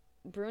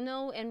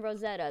Bruno and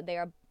Rosetta. They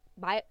are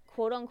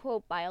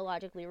quote-unquote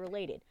biologically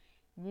related.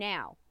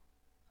 Now,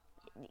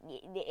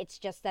 it's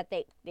just that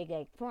they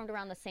get formed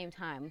around the same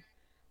time.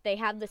 They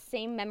have the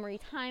same memory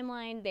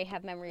timeline. They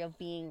have memory of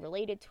being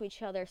related to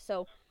each other.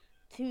 So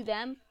to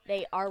them,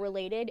 they are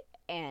related,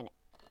 and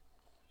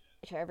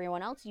to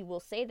everyone else, you will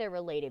say they're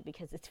related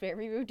because it's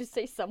very rude to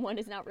say someone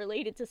is not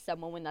related to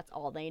someone when that's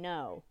all they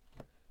know.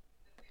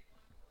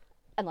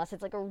 Unless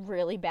it's like a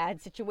really bad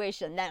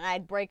situation, then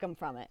I'd break them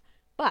from it.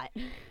 But...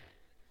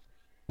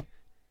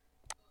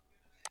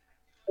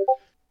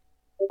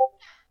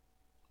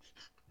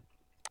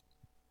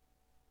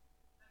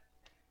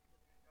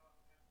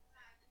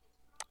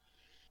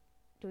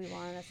 Do we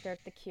want to start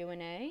the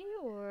Q&A,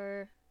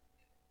 or...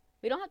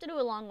 We don't have to do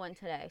a long one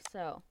today,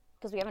 so...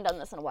 Because we haven't done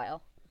this in a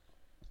while.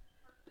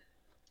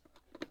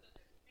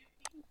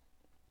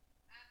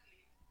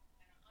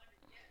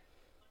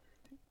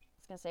 I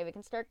was going to say, we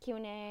can start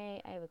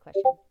Q&A. I have a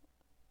question.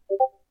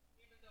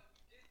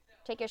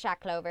 Take your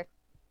shot, Clover.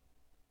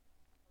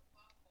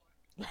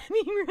 Let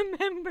me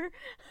remember.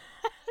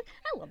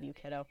 I love you,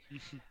 kiddo.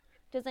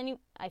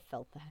 I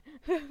felt that.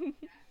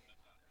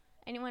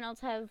 Anyone else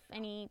have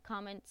any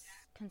comments,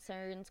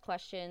 concerns,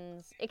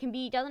 questions? It can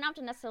be, doesn't have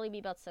to necessarily be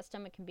about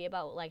system. It can be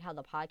about like how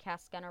the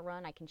podcast's gonna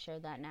run. I can share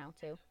that now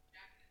too.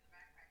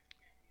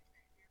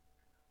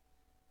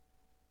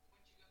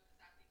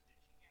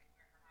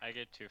 I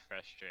get too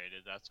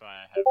frustrated. That's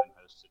why I haven't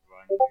hosted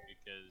one,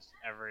 because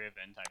every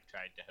event I've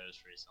tried to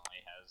host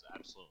recently has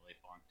absolutely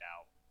flunked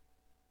out.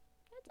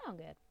 That's all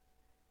good.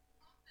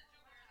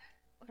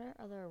 What are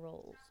other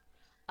roles?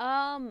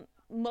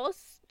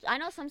 I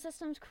know some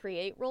systems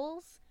create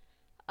roles.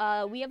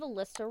 We have a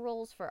list of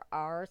roles for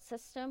our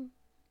system.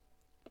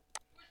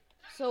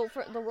 So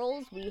for the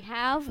roles we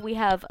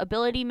have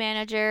ability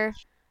manager,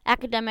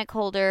 academic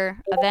holder,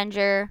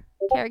 avenger,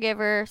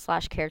 caregiver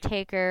 /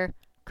 caretaker,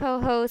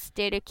 co-host,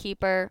 data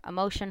keeper,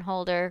 emotion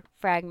holder,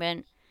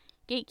 fragment,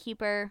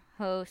 gatekeeper,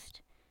 host,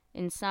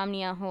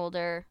 insomnia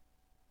holder,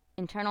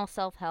 internal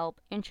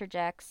self-help,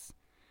 interjects,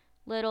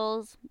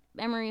 littles,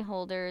 memory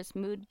holders,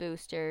 mood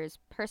boosters,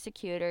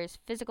 persecutors,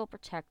 physical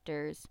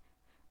protectors,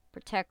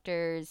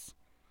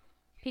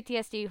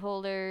 PTSD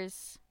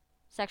holders,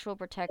 sexual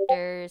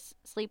protectors,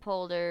 sleep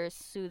holders,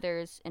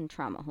 soothers, and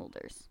trauma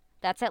holders.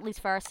 That's at least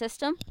for our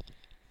system.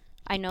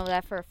 I know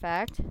that for a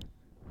fact.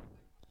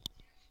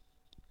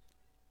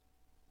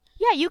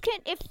 Yeah, you can,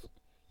 if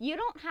you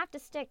don't have to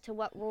stick to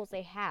what roles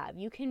they have.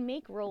 You can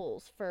make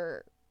roles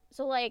for,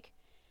 so like,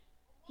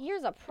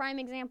 here's a prime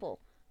example.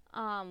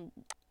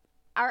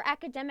 Our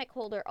academic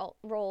holder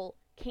role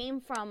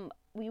came from,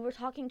 we were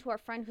talking to our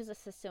friend who's a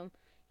system,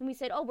 and we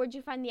said, oh, where'd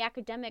you find the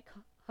academic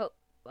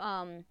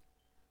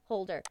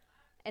holder?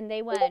 And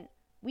they went,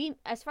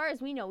 as far as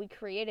we know, we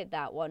created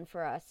that one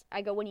for us.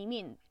 I go, what do you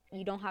mean?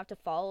 You don't have to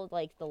follow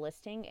like the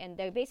listing? And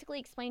they basically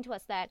explained to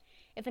us that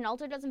if an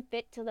alter doesn't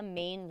fit to the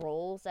main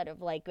roles that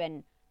have like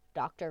been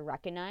doctor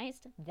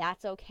recognized,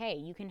 that's okay.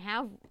 You can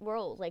have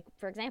roles, like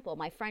for example,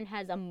 my friend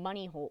has a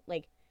money holder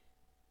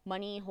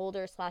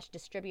 /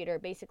 distributor,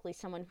 basically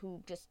someone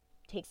who just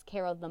takes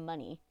care of the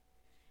money.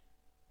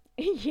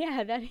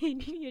 Yeah, that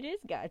it is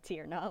God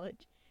tier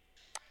knowledge.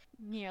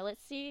 Here,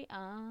 let's see.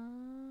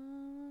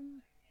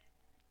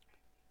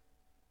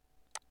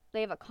 They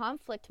have a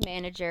conflict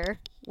manager,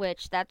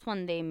 which that's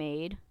one they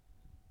made.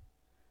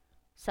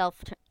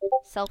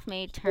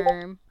 Self-made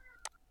term.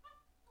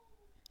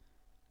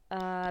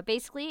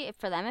 Basically,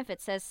 for them, if it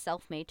says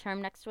self-made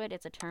term next to it,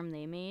 it's a term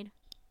they made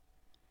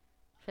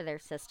for their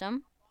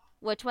system.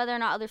 Which, whether or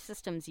not other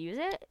systems use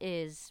it,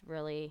 is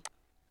really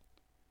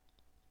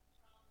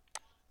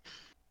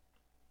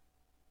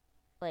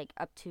like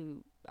up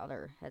to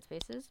other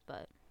headspaces.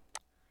 But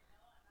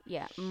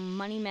yeah,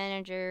 money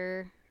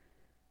manager,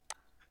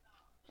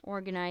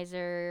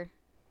 organizer.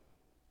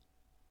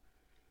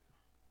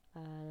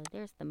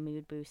 There's the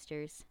mood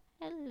boosters.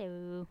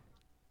 Hello.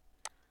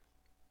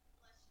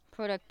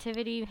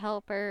 Productivity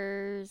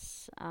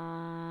helpers.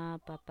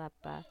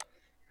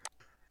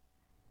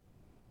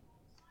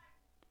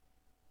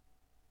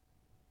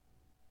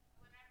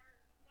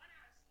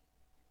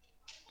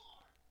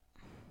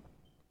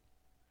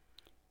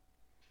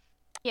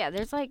 Yeah,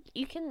 there's like,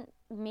 you can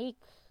make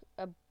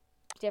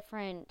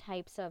different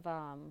types of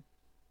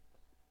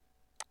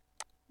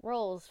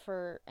roles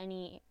for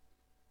any.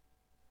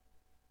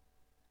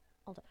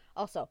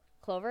 Also,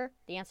 Clover,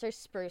 the answer is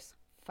spruce.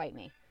 Fight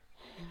me.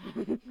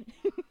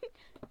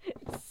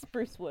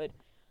 Spruce wood.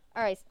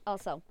 Alright,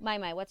 also,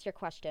 Mai, what's your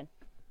question?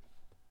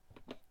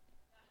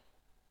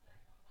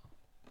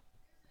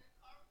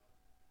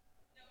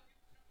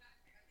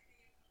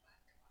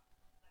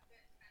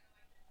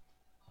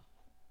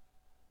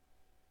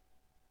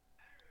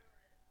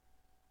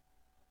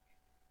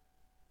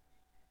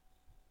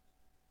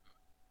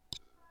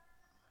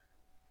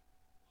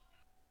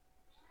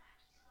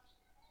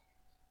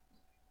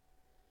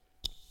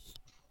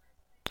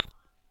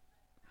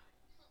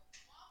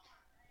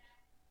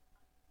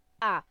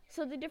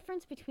 So the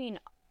difference between,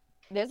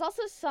 there's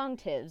also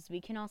songtivs.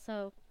 We can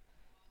also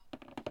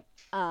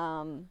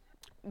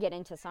get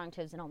into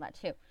songtivs and all that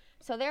too.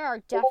 So there are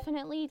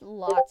definitely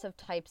lots of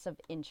types of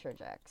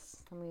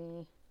interjects.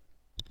 That's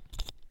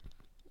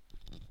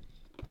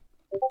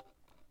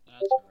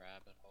a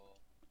rabbit hole.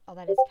 Oh,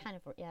 that is kind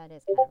of, yeah, it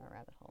is kind of a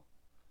rabbit hole.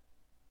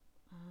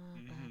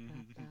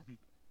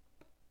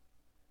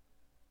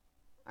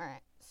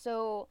 Alright,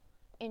 so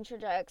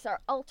interjects are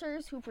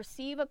alters who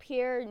perceive,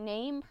 appear,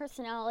 name,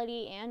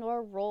 personality, and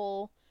or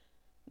role,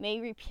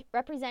 may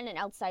represent an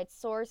outside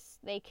source.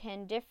 They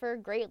can differ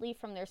greatly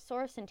from their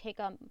source and take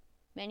on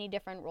many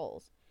different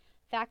roles.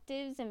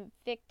 Factives and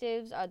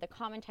fictives are the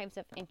common types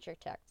of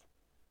interject.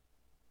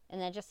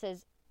 And then it just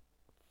says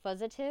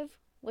fuzzative,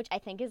 which I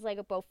think is like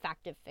a both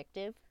factive,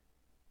 fictive.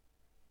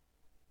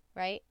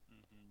 Right?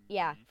 Mm-hmm.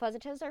 Yeah,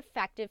 fuzzatives are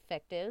factive,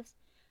 fictives.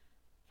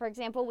 For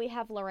example, we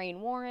have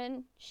Lorraine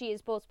Warren. She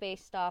is both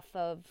based off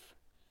of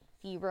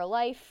the real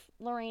life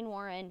Lorraine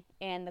Warren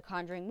and the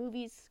Conjuring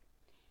movies.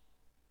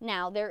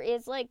 Now, there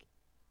is like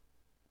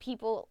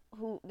people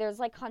who, there's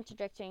like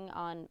contradicting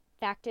on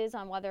factives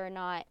on whether or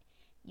not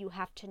you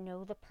have to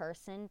know the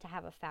person to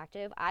have a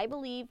factive. I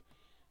believe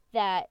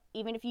that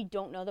even if you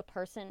don't know the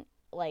person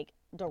like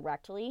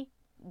directly,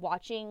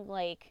 watching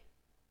like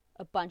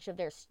a bunch of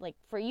their, like,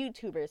 for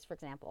YouTubers, for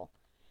example.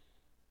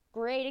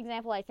 Great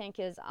example, I think,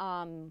 is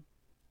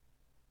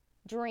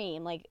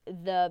Dream, like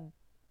the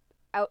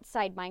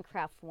outside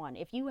Minecraft one.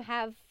 If you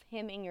have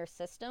him in your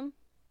system,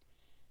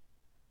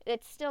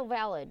 it's still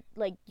valid.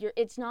 Like,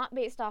 it's not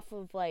based off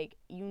of like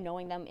you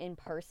knowing them in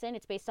person.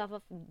 It's based off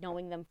of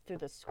knowing them through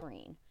the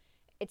screen.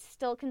 It's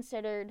still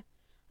considered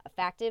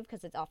effective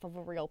because it's off of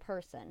a real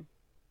person.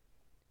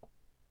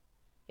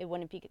 It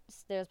wouldn't be.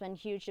 There's been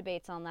huge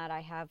debates on that.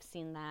 I have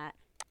seen that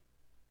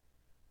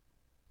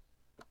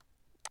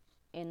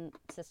in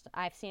system.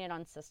 I've seen it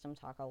on System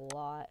Talk a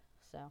lot.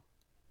 So,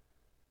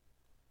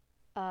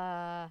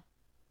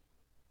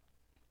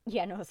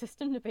 yeah, no,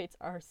 system debates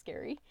are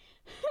scary.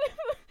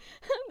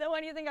 Though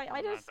anything,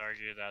 I just not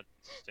argue that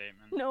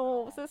statement.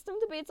 No, system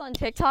debates on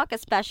TikTok,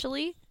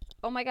 especially.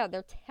 Oh my god,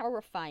 they're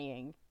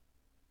terrifying.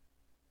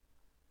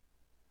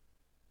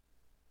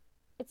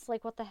 It's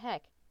like, what the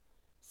heck?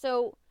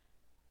 So,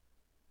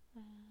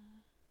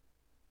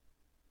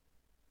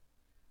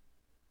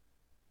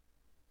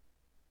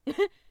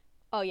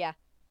 oh yeah.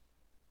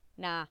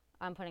 Nah,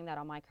 I'm putting that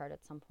on my card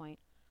at some point.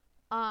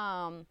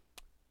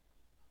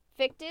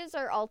 Fictives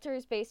are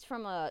alters based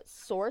from a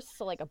source,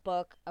 so like a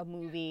book, a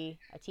movie,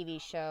 a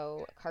TV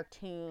show, a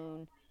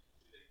cartoon.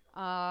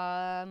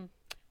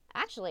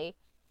 Actually,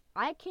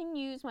 I can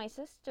use my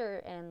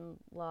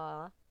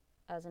sister-in-law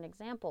as an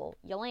example.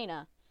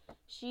 Yelena.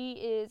 She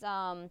is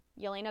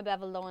Yelena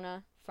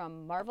Bevelona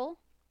from Marvel,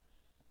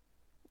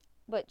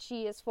 but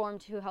she is formed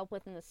to help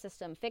within the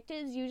system.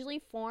 Fictives usually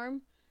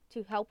form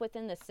to help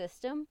within the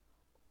system,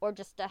 or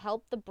just to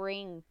help the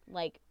brain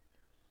like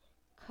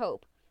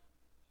cope.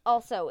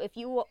 Also, if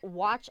you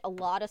watch a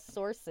lot of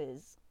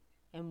sources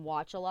and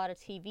watch a lot of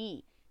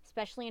TV,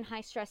 especially in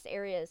high stress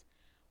areas,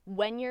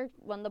 when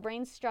the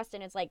brain's stressed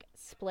and it's like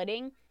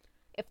splitting,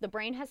 if the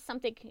brain has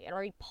something it can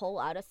already pull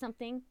out of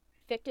something,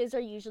 fictives are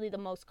usually the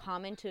most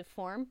common to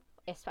form,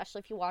 especially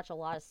if you watch a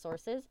lot of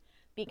sources,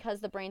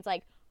 because the brain's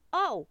like,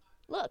 oh,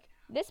 look,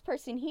 this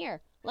person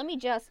here, let me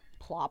just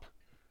plop.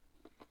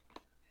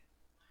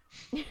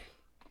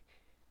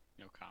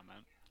 No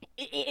comment.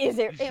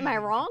 Am I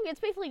wrong?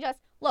 It's basically just,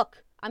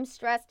 look, I'm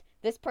stressed.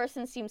 This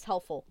person seems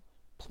helpful.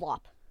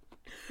 Plop.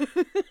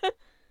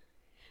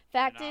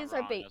 Fact is,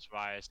 that's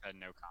why I said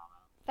no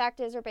comment. Fact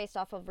is, are based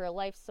off of real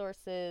life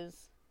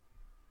sources.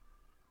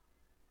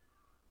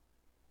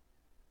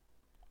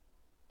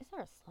 Is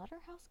there a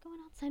slaughterhouse going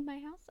outside my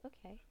house?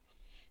 Okay.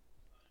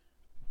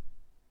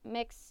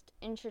 Mixed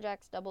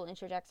interjects, double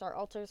interjects are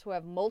alters who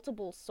have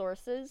multiple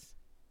sources.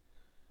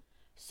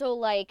 So,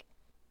 like,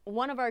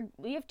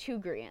 we have two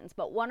Grians,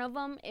 but one of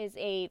them is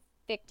a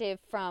fictive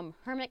from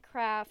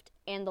Hermitcraft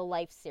and the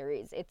Life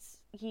series.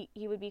 He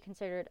would be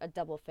considered a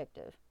double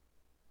fictive.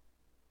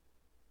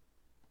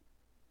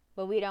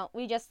 But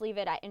we just leave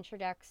it at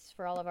interjects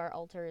for all of our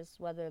alters,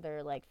 whether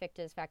they're like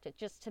fictives, factives,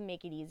 just to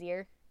make it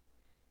easier.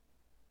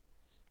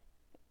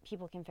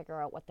 People can figure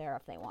out what they are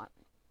if they want.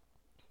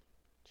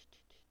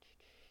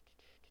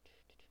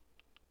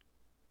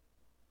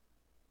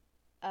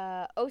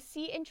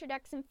 OC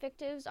introducts and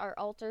fictives are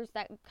alters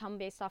that come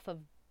based off of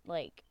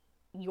like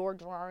your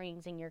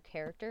drawings and your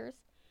characters.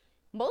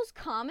 Most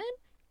common,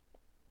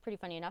 pretty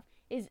funny enough,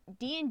 is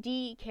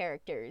D&D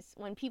characters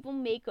when people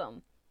make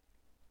them.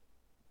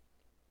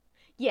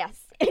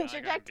 Yes,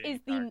 interject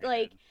is the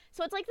like,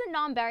 so it's like the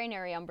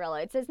non-binary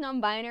umbrella. It says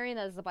non-binary and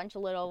there's a bunch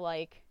of little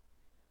like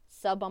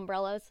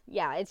sub-umbrellas.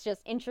 Yeah, it's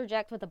just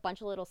interject with a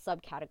bunch of little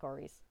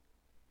subcategories.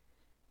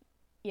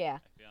 Yeah.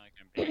 I feel like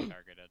I'm being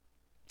targeted.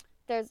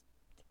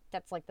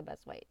 That's like the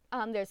best way.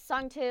 There's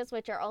songtives,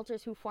 which are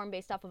alters who form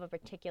based off of a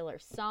particular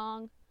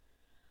song.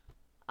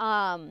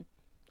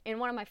 In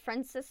one of my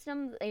friends'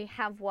 systems, they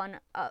have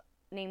one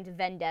named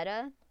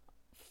Vendetta,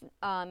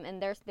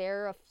 and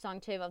they're a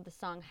songtiv of the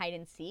song Hide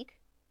and Seek.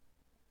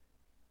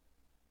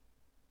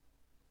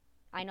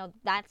 I know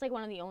that's like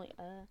one of the only.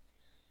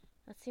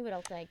 Let's see what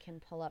else I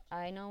can pull up.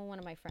 I know one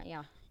of my friends.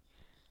 Yeah.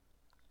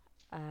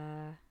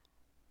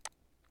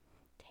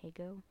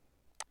 Tego.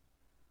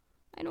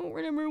 I don't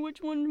remember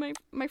which one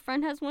my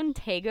friend has one.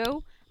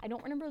 Tego. I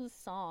don't remember the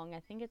song. I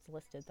think it's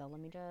listed though. Let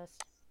me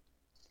just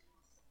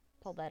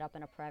pull that up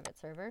in a private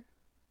server.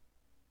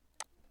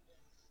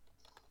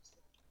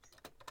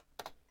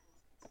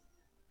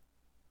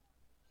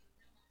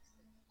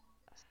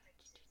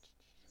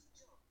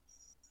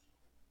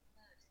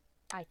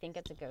 I think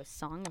it's a ghost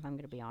song, if I'm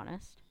going to be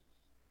honest.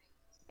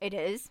 It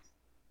is.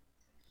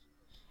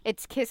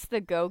 It's Kiss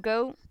the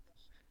Go-Go.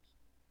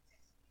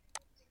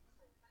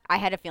 I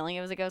had a feeling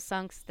it was a ghost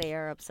song because they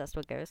are obsessed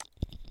with ghosts.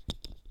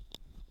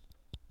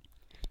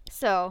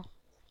 So,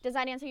 does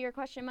that answer your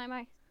question,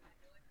 Mai?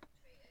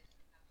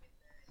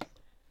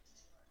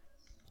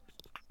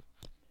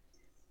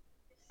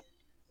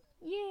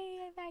 Yay,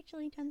 I've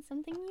actually done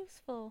something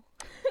useful.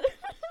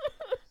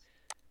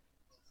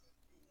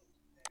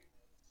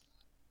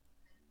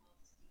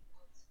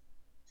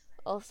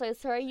 Also,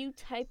 so are you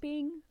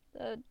typing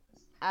the,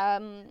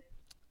 I'm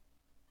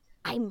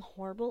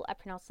horrible at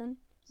pronouncing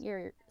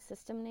your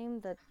system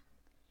name,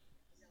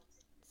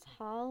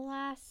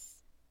 Talas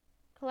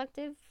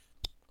Collective?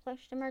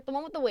 Question mark? The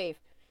one with the wave.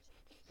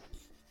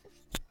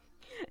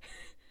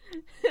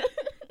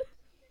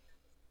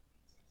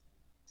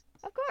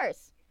 Of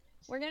course.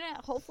 We're going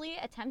to hopefully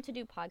attempt to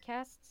do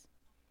podcasts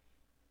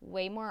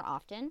way more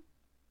often.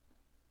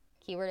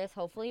 Keyword is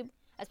hopefully,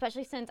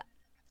 especially since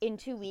in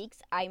 2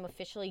 weeks I'm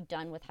officially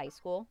done with high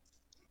school.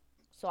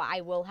 So I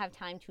will have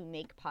time to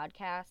make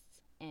podcasts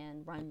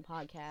and run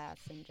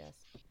podcasts and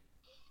just...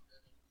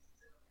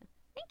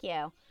 Thank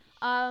you.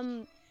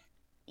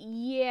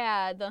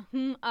 Yeah,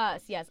 the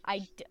us. Yes,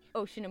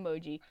 ocean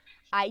emoji.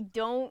 I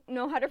don't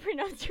know how to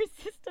pronounce your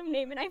system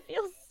name and I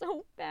feel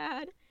so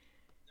bad.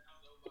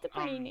 It's a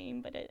pretty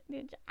name, but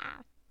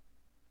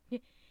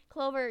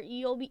Clover,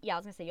 you'll be... Yeah, I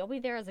was gonna say, you'll be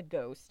there as a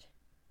ghost.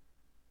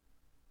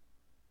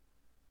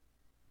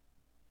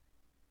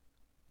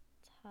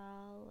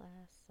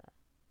 Talassa.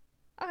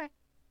 Okay.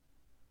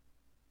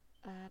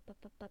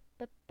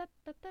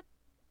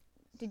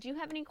 Did you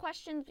have any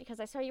questions? Because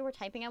I saw you were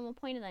typing at one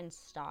point and then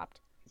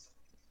stopped.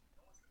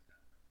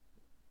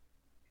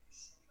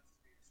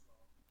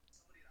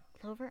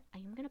 Clover, I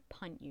am gonna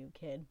punt you,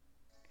 kid.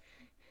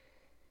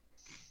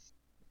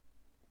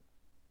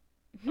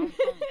 Don't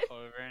punt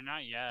Clover,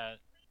 not yet.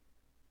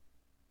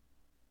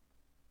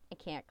 I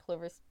can't.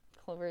 Clover's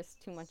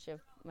too much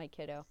of my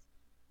kiddo.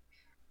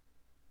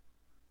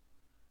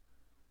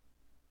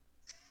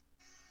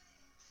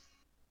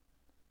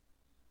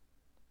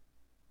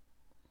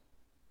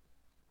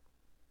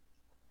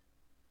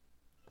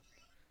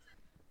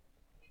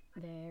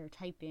 They're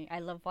typing. I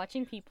love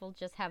watching people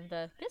just have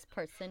this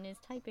person is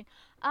typing.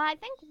 I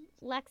think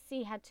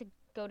Lexi had to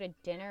go to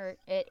dinner.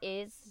 It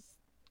is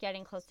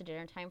getting close to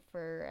dinner time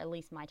for at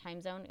least my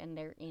time zone, and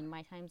they're in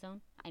my time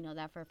zone. I know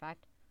that for a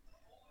fact.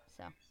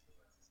 So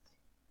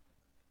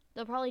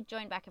they'll probably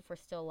join back if we're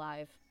still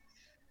live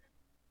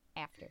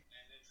after.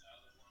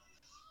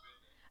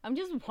 I'm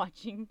just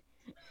watching.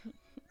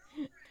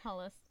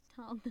 I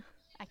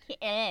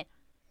can't.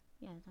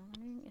 Yeah, I'm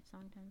wondering if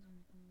sometimes.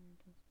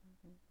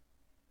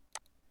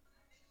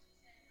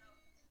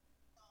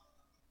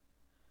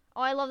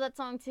 Oh, I love that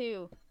song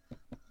too.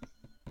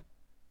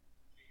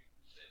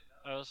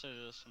 I will say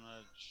this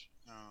much.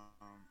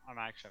 I'm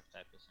actually have to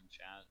type this in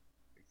chat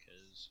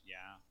because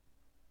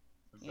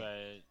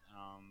But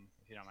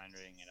if you don't mind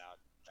reading it out,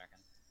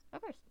 Drachen.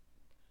 Of course.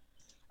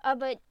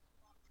 But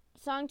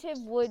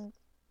Songtiv would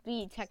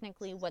be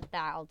technically what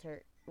that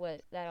altar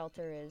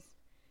is,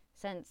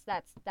 since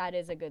that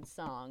is a good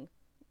song.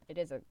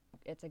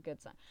 It's a good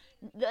song.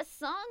 The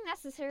song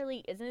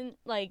necessarily isn't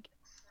like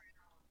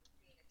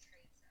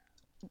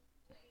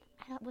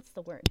what's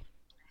the word?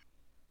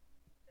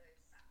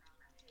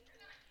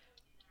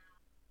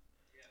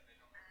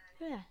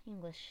 Yeah,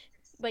 English.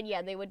 But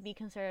yeah, they would be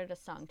considered a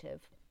songtiv.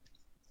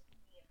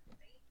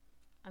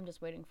 I'm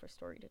just waiting for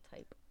Story to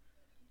type.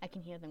 I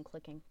can hear them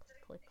clicking.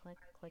 Click, click,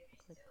 click,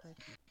 click, click.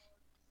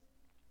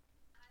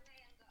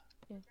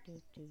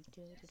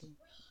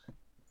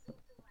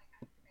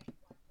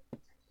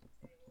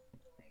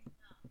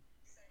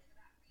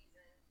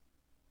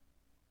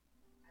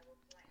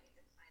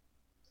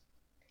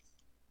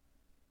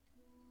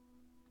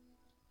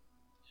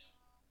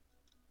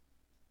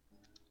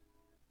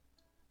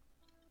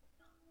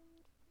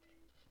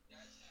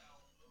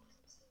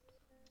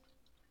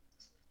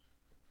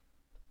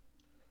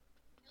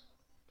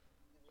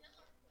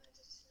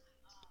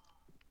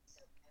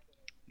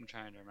 I'm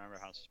trying to remember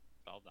how to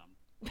spell them.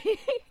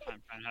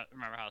 I'm trying to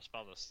remember how to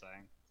spell this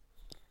thing.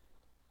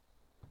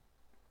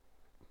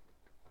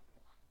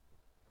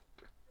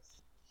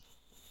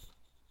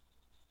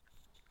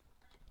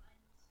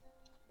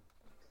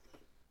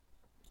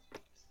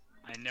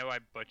 I know I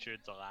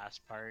butchered the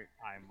last part.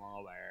 I'm well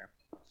aware.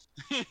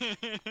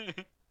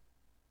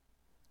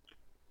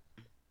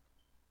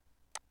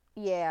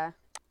 Yeah.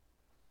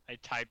 I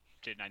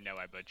typed it and I know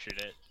I butchered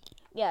it.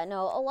 Yeah,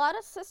 no, a lot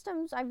of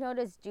systems I've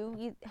noticed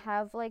do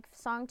have like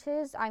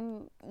songtivs.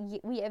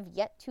 We have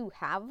yet to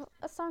have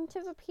a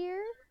songtiv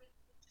appear.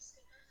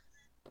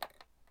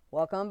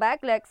 Welcome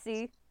back,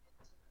 Lexi.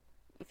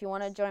 If you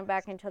want to join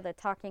back into the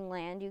talking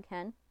land, you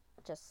can.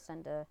 Just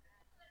send a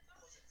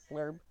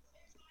blurb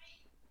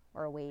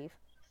or a wave.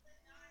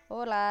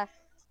 Hola.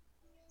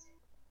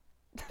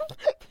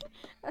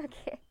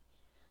 Okay.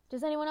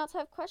 Does anyone else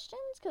have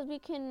questions? Because we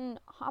can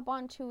hop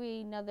on to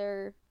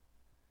another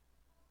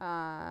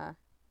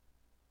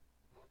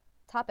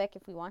topic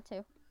if we want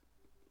to.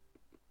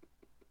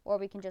 Or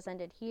we can just end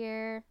it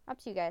here. Up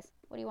to you guys.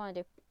 What do you want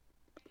to do?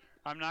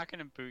 I'm not going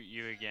to boot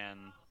you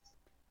again.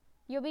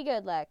 You'll be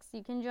good, Lex.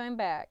 You can join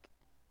back.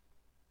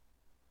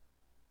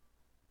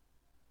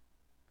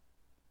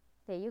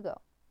 There you go.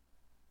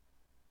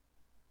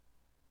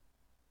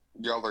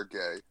 Y'all are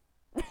gay.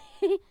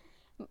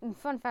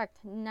 Fun fact,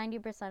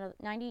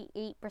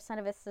 98%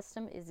 of his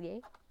system is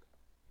gay.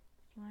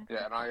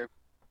 Yeah, and I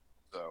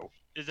so.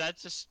 Is that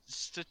just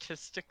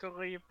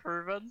statistically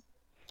proven?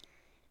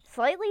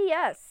 Slightly,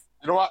 yes.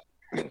 You know what?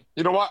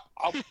 You know what?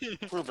 I'll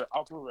prove it.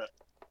 I'll prove it.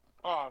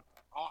 I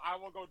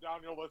will go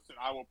down your list and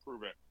I will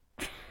prove it.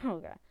 Oh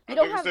god. I You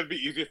don't think have. it'd be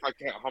easy if I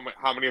count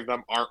how many of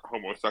them aren't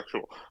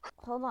homosexual.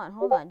 Hold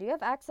on. Do you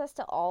have access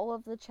to all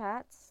of the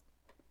chats?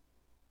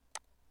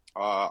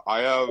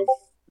 I have.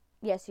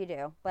 Yes, you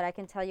do. But I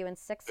can tell you in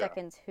 6 Yeah.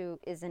 seconds who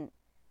isn't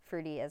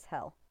fruity as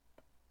hell.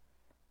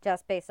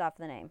 Just based off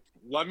the name.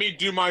 Let me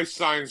do my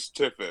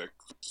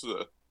scientifics.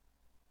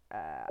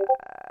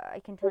 I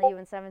can tell you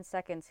in 7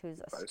 seconds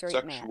who's a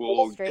straight man.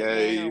 Bisexual, Straight man or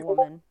gay,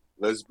 woman.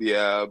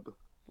 lesbiab,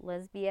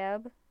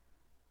 Lesbiab.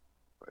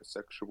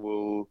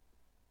 bisexual,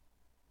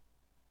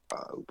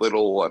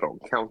 little. I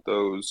don't count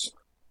those.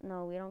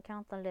 No, we don't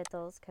count the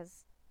littles,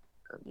 because...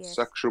 Yes.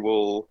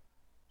 Sexual.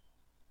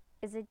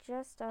 Is it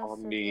just us, or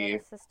do the Omni,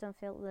 other system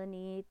feel the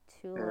need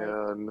to, like,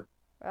 and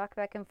rock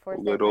back and forth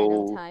at little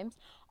random times?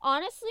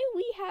 Honestly,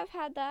 we have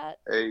had that.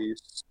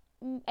 ace.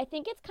 I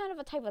think it's kind of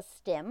a type of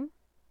stim.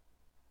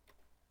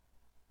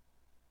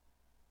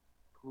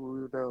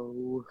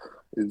 Bruno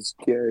is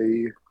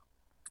gay.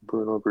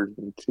 Bruno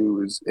version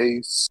 2 is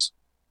ace.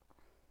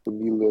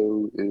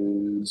 Camilo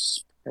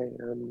is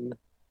pan.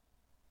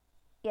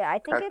 Yeah, I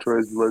think Catra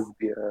is it's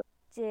lesbian.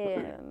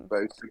 stim.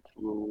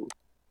 Bisexual.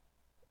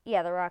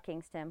 Yeah, the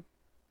rocking stim.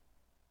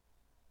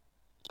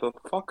 The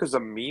fuck is a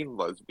mean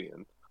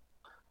lesbian?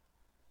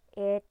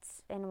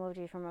 It's an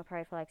emoji from a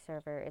Pride Flag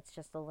server. It's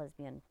just a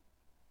lesbian.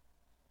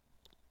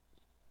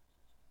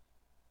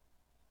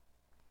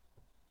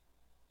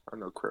 I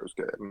know Crow's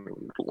gay. I don't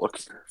even need to look.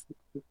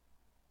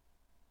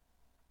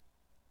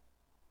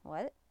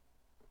 What?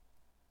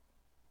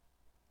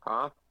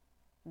 Huh?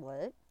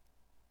 What?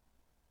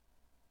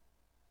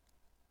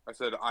 I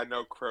said I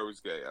know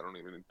Crow's gay. I don't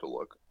even need to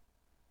look.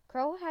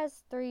 Crow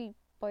has 3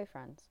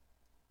 boyfriends.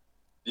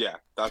 Yeah,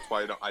 that's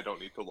why I don't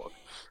need to look.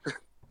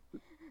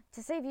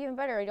 To save you even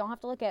better, you don't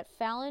have to look at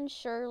Fallon,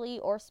 Shirley,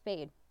 or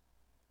Spade.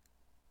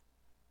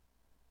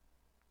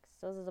 'Cause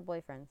those are the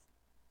boyfriends.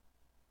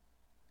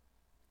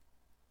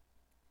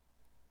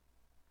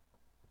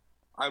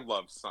 I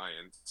love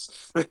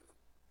science.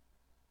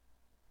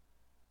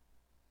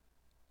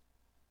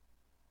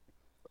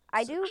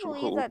 I do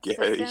believe that gay.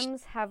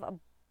 systems have a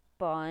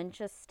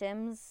bunch of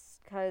stims,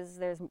 because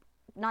there's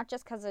not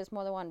just because there's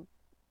more than one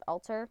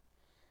alter,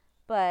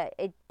 but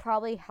it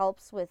probably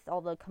helps with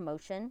all the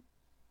commotion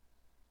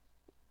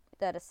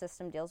that a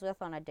system deals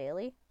with on a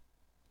daily.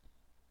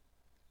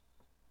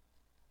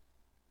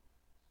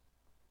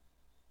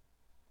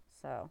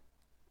 So,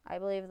 I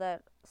believe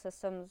that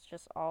systems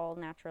just all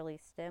naturally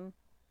stim,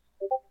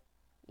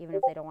 even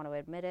if they don't want to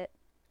admit it.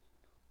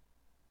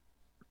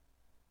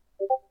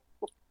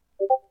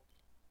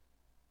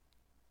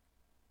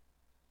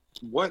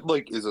 What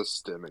is a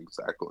stim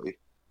exactly?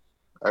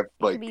 I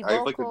could be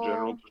have a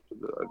general.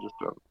 vocal. I just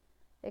don't.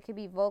 It could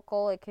be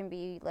vocal. It can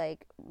be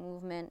like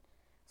movement.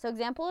 So,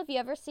 example, if you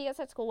ever see us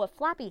at school with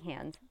flappy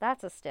hands,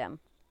 that's a stim.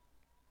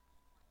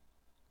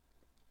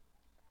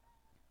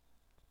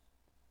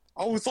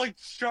 Oh, it's like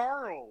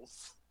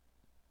Charles.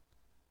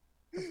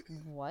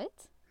 What?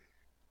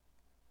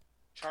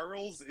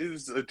 Charles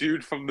is a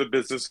dude from the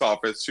business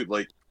office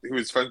who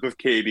is friends with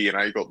Katie, and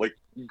I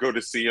go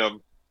to see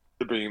him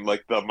to bring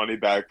the money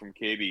back from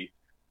Katie,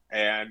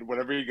 and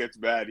whenever he gets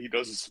mad, he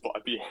does his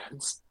flappy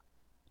hands.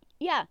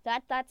 Yeah,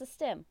 that's a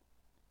stim.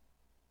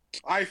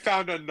 I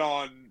found a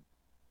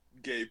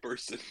non-gay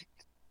person.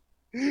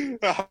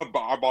 I'm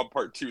on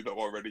part 2 though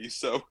already,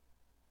 so.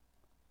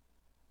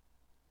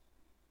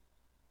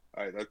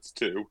 Alright, that's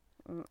 2.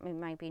 It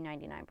might be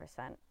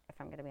 99%, if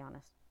I'm going to be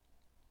honest.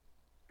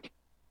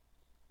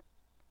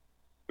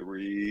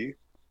 3.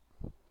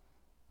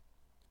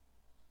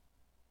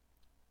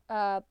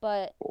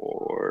 But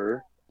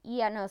 4.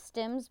 yeah, no,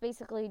 stims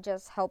basically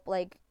just help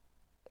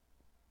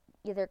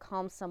either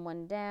calm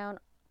someone down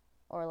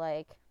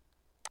or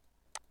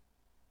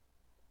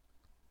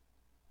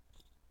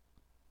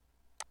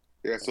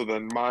Yeah, so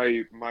then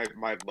my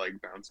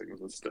leg bouncing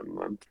is a stim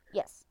then.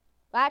 yes.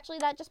 Well, actually,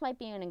 that just might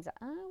be an anxiety.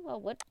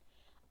 What?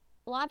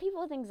 A lot of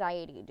people with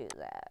anxiety do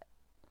that.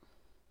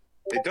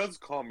 It does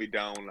calm me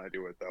down when I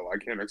do it though. I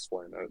can't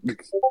explain it.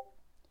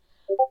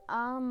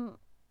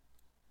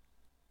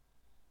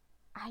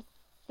 I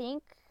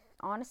think,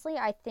 honestly,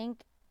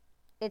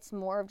 it's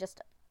more of just.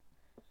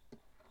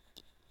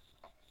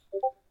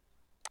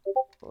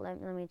 Let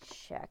me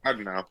check. I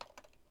don't know.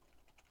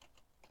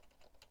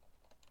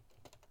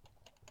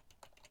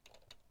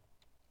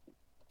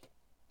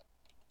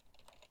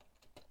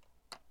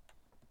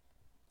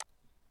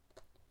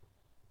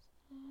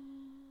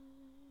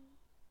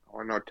 Oh,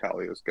 I know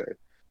Talia's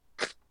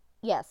gay.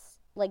 Yes,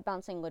 leg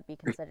bouncing would be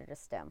considered a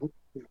stim.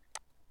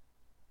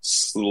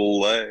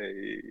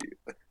 Slay.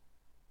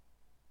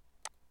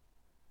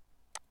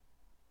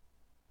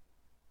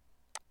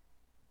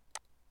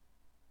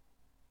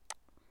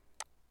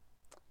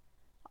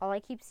 All I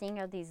keep seeing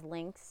are these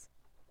links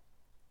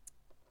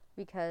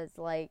because,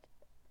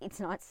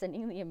 it's not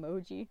sending the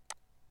emoji.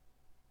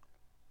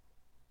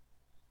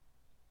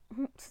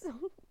 So...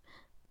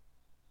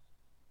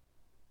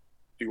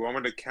 Do you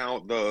want me to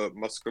count the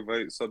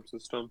Muscovite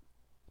subsystem?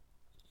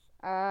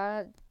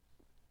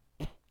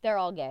 They're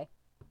all gay.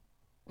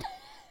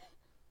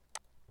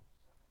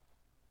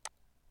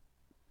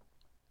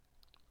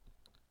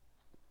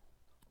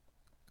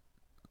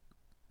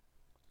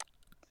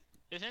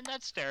 Isn't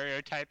that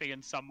stereotyping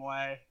in some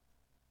way?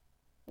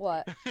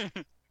 What?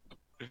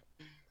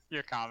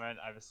 Your comment,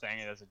 I was saying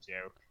it as a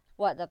joke.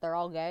 What? That they're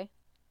all gay?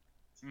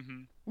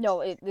 Mm-hmm.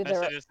 No, I they're.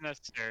 said, isn't that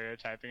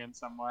stereotyping in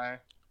some way?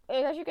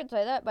 I guess you could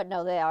say that, but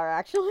no, they are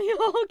actually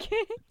all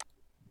gay.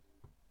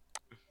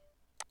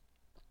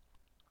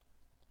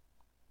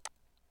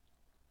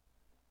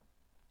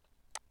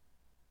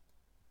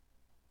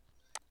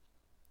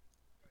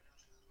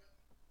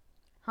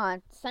 Huh?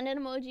 Send an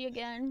emoji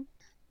again.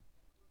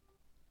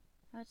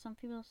 Some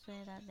people say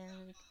that they're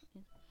really.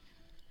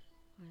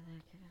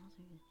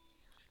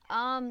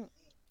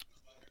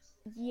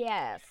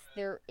 Yes,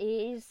 there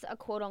is a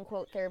quote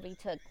unquote therapy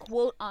to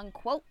quote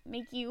unquote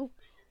make you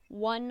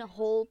one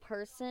whole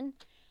person.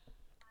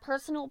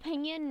 Personal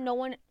opinion, no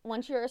one,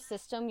 once you're a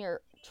system, you're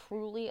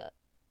truly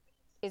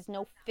is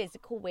no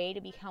physical way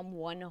to become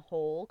one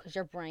whole because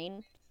your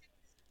brain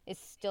is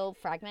still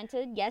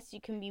fragmented. Yes, you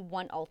can be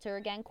one alter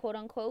again, quote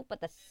unquote,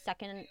 but the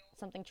second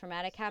something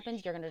traumatic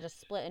happens, you're going to just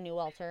split a new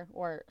alter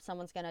or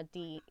someone's going to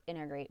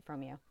de-integrate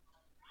from you.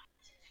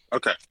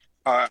 Okay.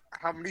 How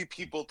many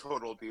people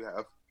total do you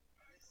have?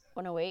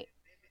 108,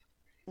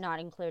 not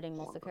including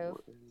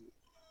Mulsikov.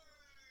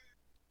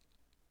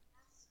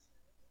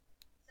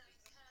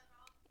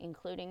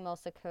 Including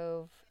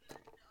Mulsikov.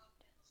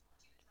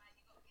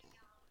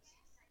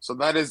 So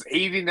that is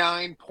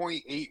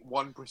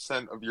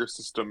 89.81% of your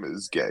system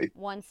is gay.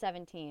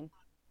 117,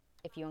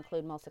 if you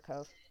include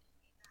Mulsikov.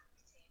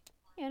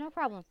 Yeah, no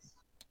problem.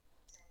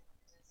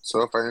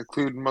 So if I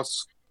include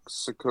Musco,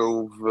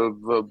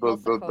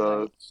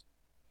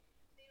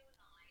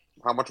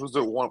 how much was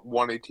it?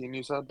 118,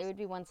 you said? It would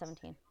be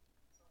 117.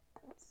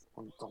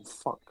 What the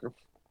fuck?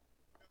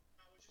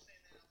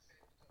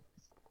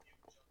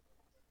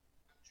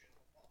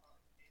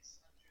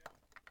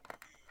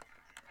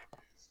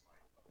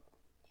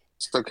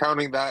 So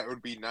counting that, it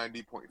would be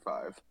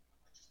 90.5.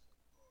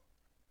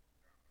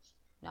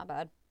 Not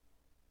bad.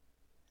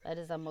 That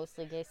is a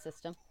mostly gay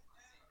system.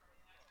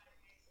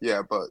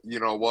 Yeah, but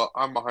you know what?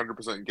 I'm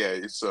 100%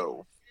 gay,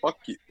 so fuck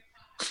you.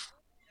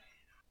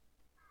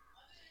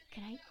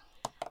 Can I?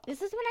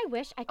 This is when I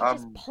wish I could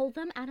just pull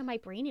them out of my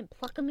brain and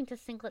pluck them into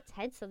Singlet's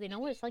head so they know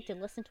what it's like to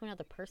listen to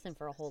another person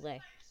for a whole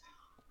day.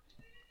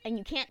 And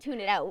you can't tune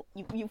it out.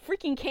 You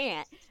freaking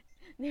can't.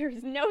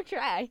 There's no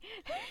try.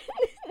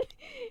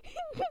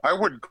 I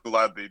would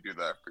gladly do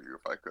that for you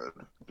if I could,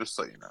 just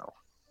so you know.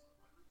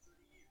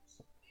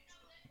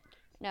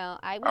 No,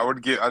 I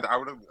would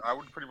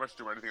pretty much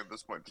do anything at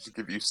this point just to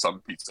give you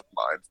some peace of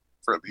mind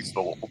for at least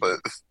a little bit.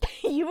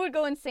 You would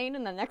go insane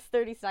in the next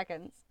 30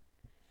 seconds.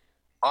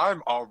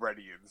 I'm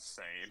already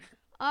insane.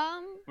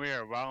 We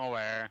are well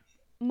aware.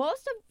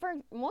 Most of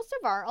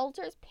our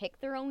alters pick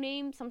their own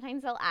name.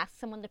 Sometimes they'll ask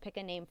someone to pick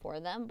a name for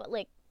them, but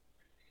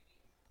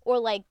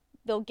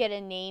they'll get a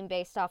name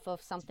based off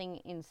of something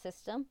in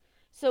system.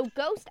 So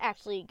Ghost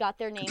actually got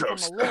their name from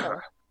a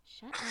little.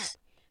 Shut up.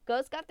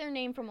 Ghost got their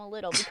name from a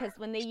little because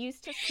when they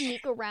used to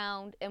sneak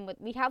around and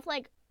we'd have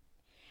it's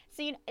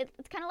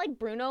kind of like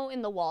Bruno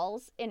in the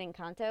walls in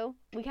Encanto.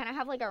 We kind of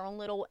have like our own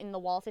little in the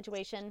wall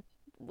situation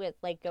with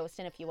like Ghost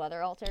and a few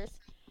other alters.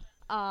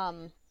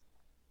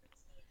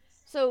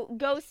 So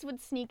Ghost would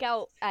sneak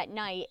out at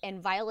night,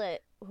 and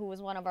Violet, who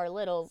was one of our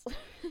littles,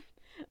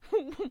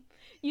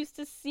 used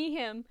to see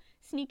him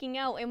sneaking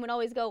out and would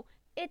always go,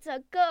 "It's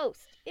a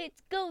ghost!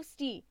 It's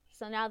Ghosty!"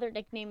 So now their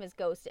nickname is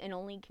Ghost and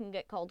only can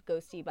get called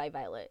Ghosty by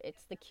Violet.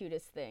 It's the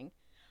cutest thing.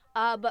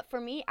 But for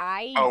me,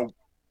 I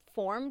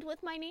formed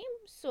with my name,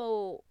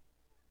 so...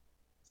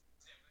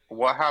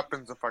 What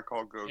happens if I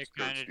call Ghost It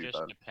kind of Ghosty just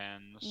then?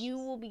 depends. You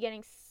will be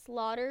getting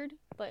slaughtered,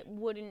 but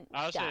wouldn't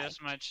I'll die. say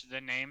this much, the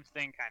name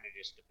thing kind of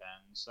just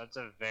depends. That's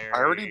a very... I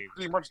already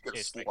pretty much get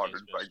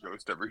slaughtered by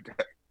Ghost every day.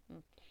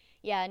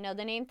 Yeah, no,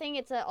 the name thing,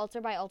 it's an alter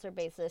by alter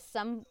basis.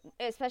 Some,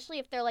 especially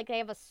if they're like, they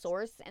have a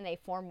source and they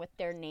form with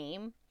their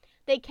name.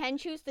 They can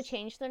choose to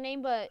change their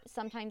name, but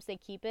sometimes they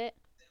keep it.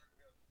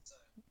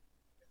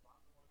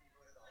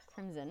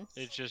 Crimson.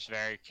 It's just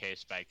very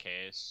case by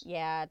case.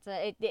 Yeah,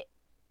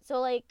 so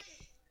like,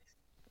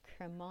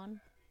 Cremon?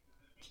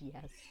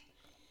 Yes.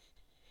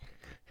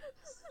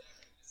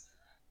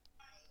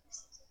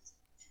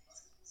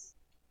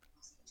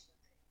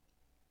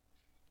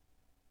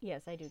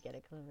 Yes, I do get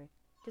it, Clover.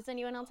 Does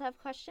anyone else have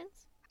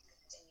questions?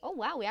 Oh,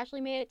 wow, we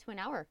actually made it to an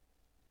hour.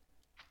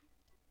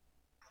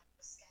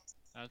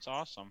 That's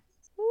awesome.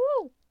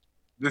 Woo!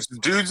 This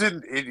dude's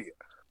an idiot.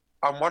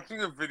 I'm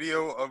watching a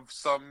video of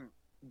some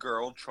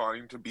girl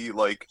trying to be,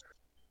 like,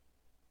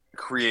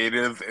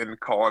 creative and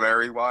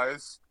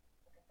culinary-wise.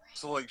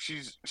 So, like,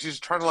 she's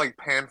trying to, like,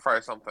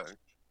 pan-fry something,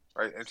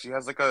 right? And she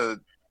has, like, a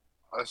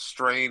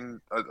strainer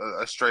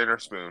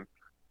spoon.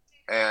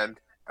 And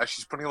as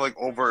she's putting it, like,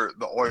 over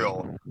the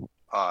oil,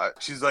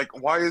 she's like,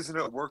 "Why isn't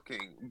it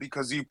working?"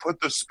 Because you put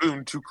the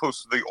spoon too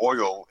close to the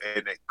oil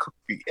and it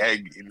cooked the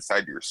egg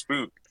inside your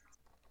spoon.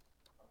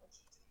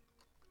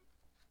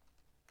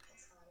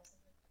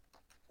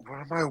 What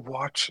am I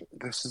watching?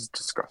 This is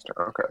disgusting.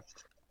 Okay.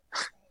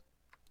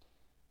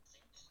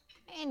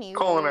 Anyways.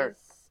 Culinary.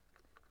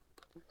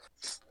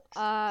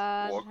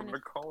 Welcome to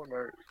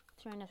culinary.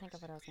 Trying to think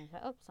of what I was gonna say.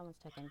 Oh, someone's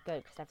typing.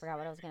 Good, because I forgot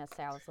what I was gonna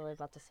say. I was literally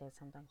about to say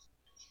something.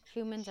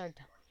 Humans are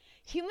dumb.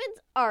 Humans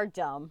are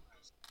dumb.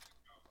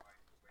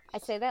 I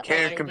say that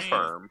Can't lightly.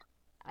 confirm.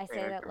 I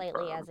say that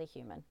lightly as a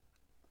human.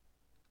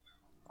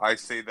 I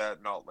say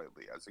that not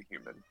lightly as a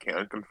human.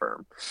 Can't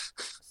confirm.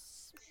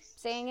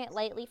 Saying it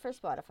lightly for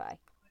Spotify.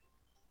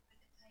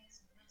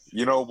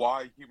 You know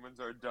why humans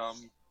are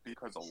dumb?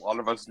 Because a lot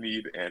of us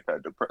need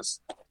antidepressants.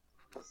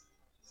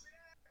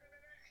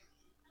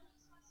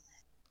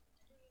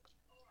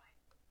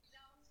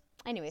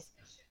 Anyways.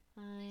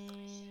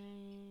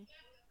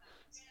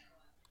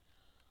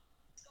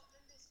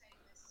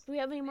 Do we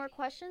have any more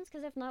questions?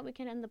 Because if not, we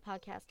can end the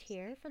podcast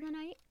here for the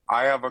night.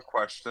 I have a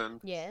question.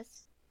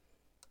 Yes.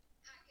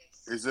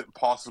 Is it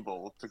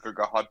possible to cook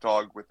a hot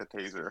dog with a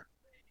taser?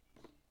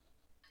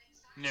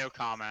 No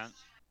comment.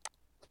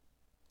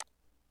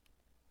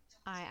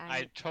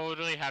 I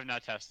totally have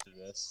not tested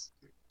this.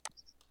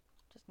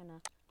 Just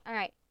gonna. All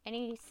right.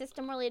 Any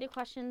system-related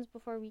questions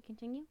before we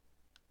continue?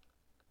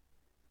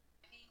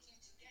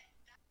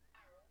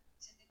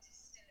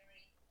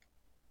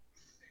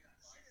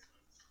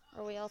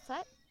 Are we all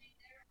set?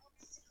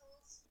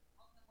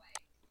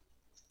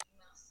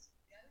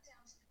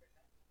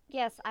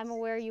 Yes, I'm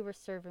aware you were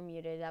server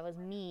muted. That was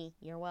me.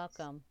 You're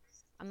welcome.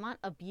 I'm not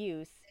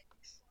abuse.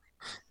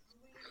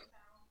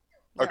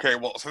 Okay,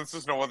 well, since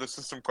there's no other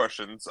system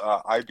questions,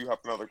 I do have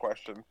another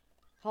question.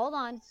 Hold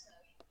on.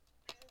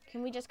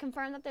 Can we just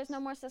confirm that there's no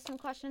more system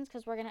questions?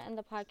 Because we're going to end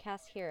the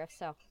podcast here, if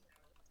so.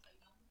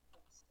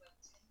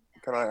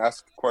 Can I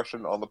ask a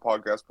question on the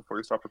podcast before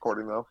you stop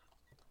recording, though?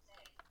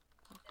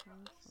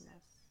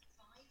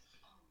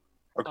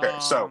 Okay,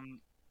 so,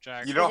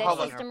 Jack, you know Is how, it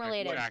like, system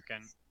related?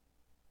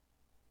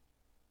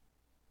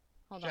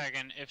 Hold on.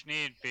 Jacken, if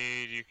need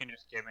be, you can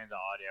just give me the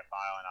audio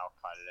file and I'll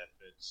cut it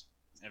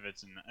if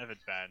it's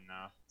bad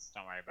enough.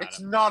 Don't worry about it's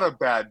it. not a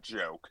bad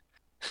joke.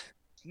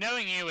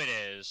 Knowing you, it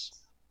is.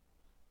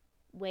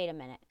 Wait a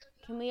minute.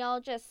 Can we all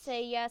just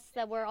say yes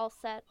that we're all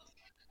set?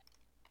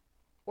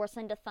 Or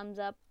send a thumbs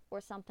up or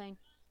something?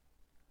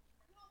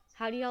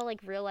 How do y'all,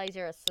 like, realize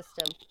you're a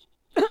system?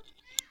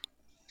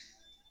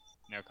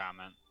 No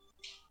comment.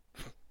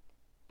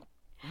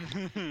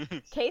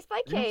 Case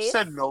by You case.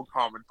 said no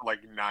comment to,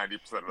 like,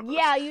 90% of this.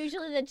 Yeah,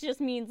 usually that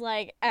just means,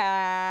 like,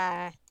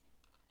 No,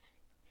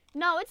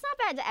 it's not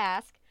bad to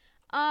ask.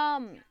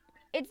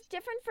 It's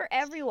different for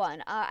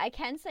everyone. I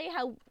can say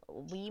how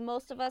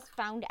most of us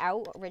found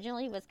out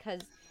originally was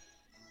because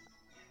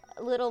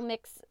little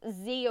Mix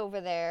Z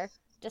over there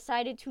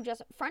decided to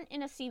just front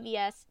in a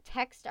CVS,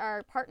 text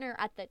our partner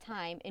at the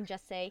time, and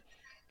just say,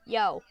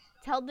 yo,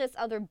 tell this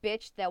other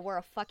bitch that we're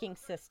a fucking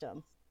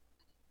system.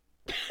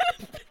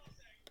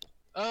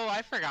 Oh,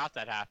 I forgot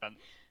that happened.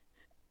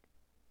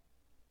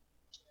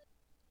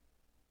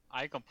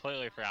 I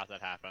completely forgot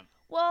that happened.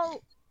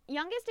 Well,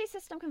 youngest a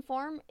system can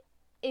form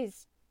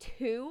is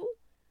 2.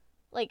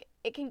 Like,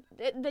 it can.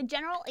 The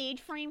general age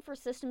frame for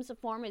systems to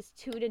form is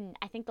 2 to,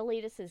 I think the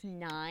latest is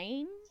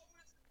 9.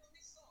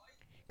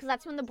 Because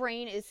that's when the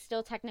brain is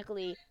still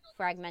technically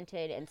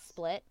fragmented and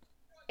split.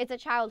 It's a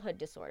childhood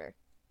disorder.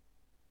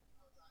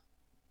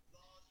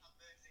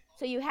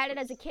 So you had it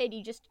as a kid.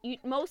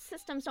 Most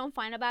systems don't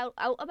find out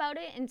about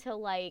it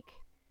until, like,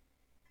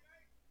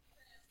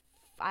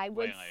 I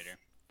would later.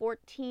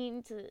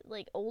 14 to,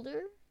 like,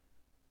 older.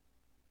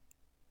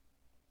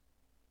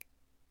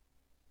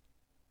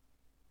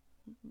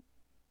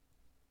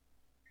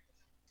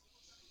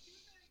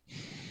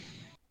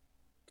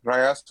 Can I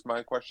ask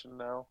my question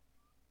now?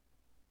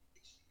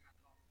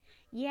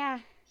 Yeah.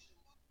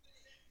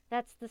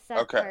 That's the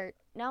sad part.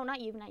 No, not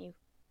you.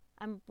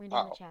 I'm reading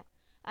the chat.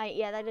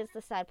 Yeah, that is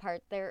the sad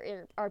part.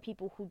 There are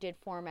people who did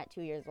form at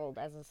 2 years old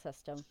as a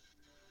system.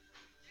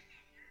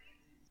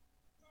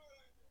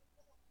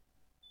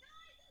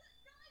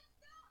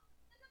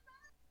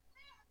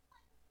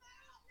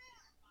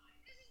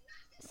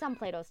 Some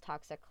Plato's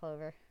toxic,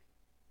 Clover.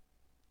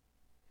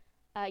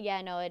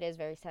 Yeah, no, it is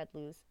very sad,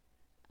 Lose.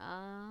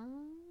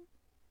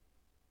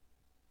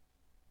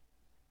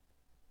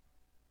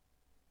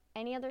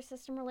 Any other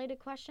system-related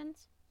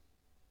questions?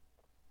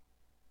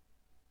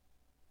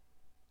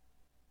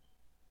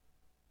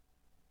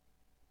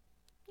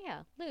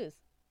 Yeah, Lose.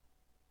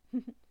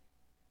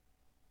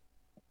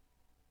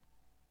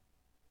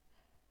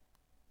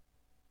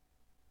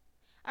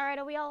 All right,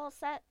 are we all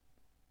set?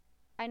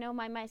 I know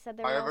my said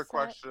they're all set. I have a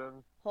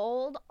question.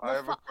 Hold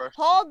a question.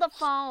 Hold the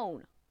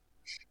phone.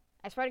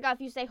 I swear to God,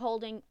 if you say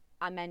holding,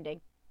 I'm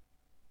ending.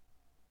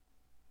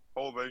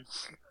 Holding.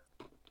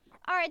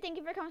 All right, thank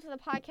you for coming to the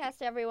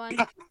podcast, everyone.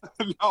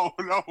 No,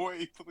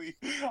 wait, please.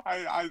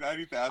 I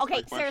need to ask.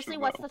 Okay, seriously,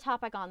 what's the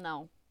topic on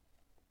though?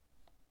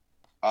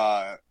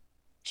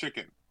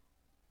 Chicken.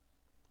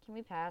 Can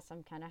we pass?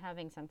 I'm kind of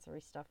having sensory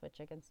stuff with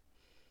chickens.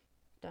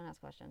 Don't ask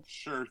questions.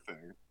 Sure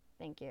thing.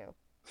 Thank you.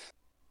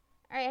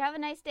 All right, have a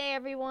nice day,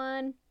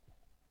 everyone.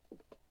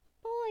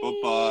 Bye.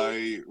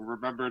 Bye-bye.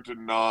 Remember to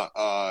not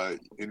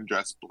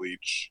ingest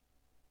bleach.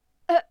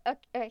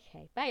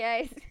 Okay, bye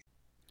guys.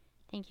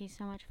 Thank you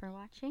so much for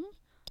watching.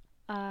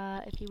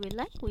 If you would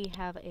like, we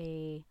have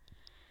a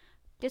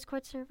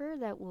Discord server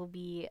that will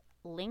be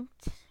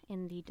linked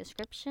in the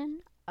description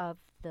of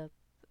the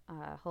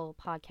whole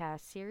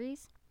podcast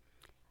series.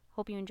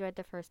 Hope you enjoyed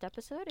the first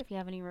episode. If you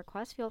have any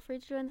requests, feel free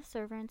to join the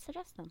server and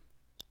suggest them.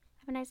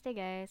 Have a nice day,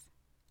 guys.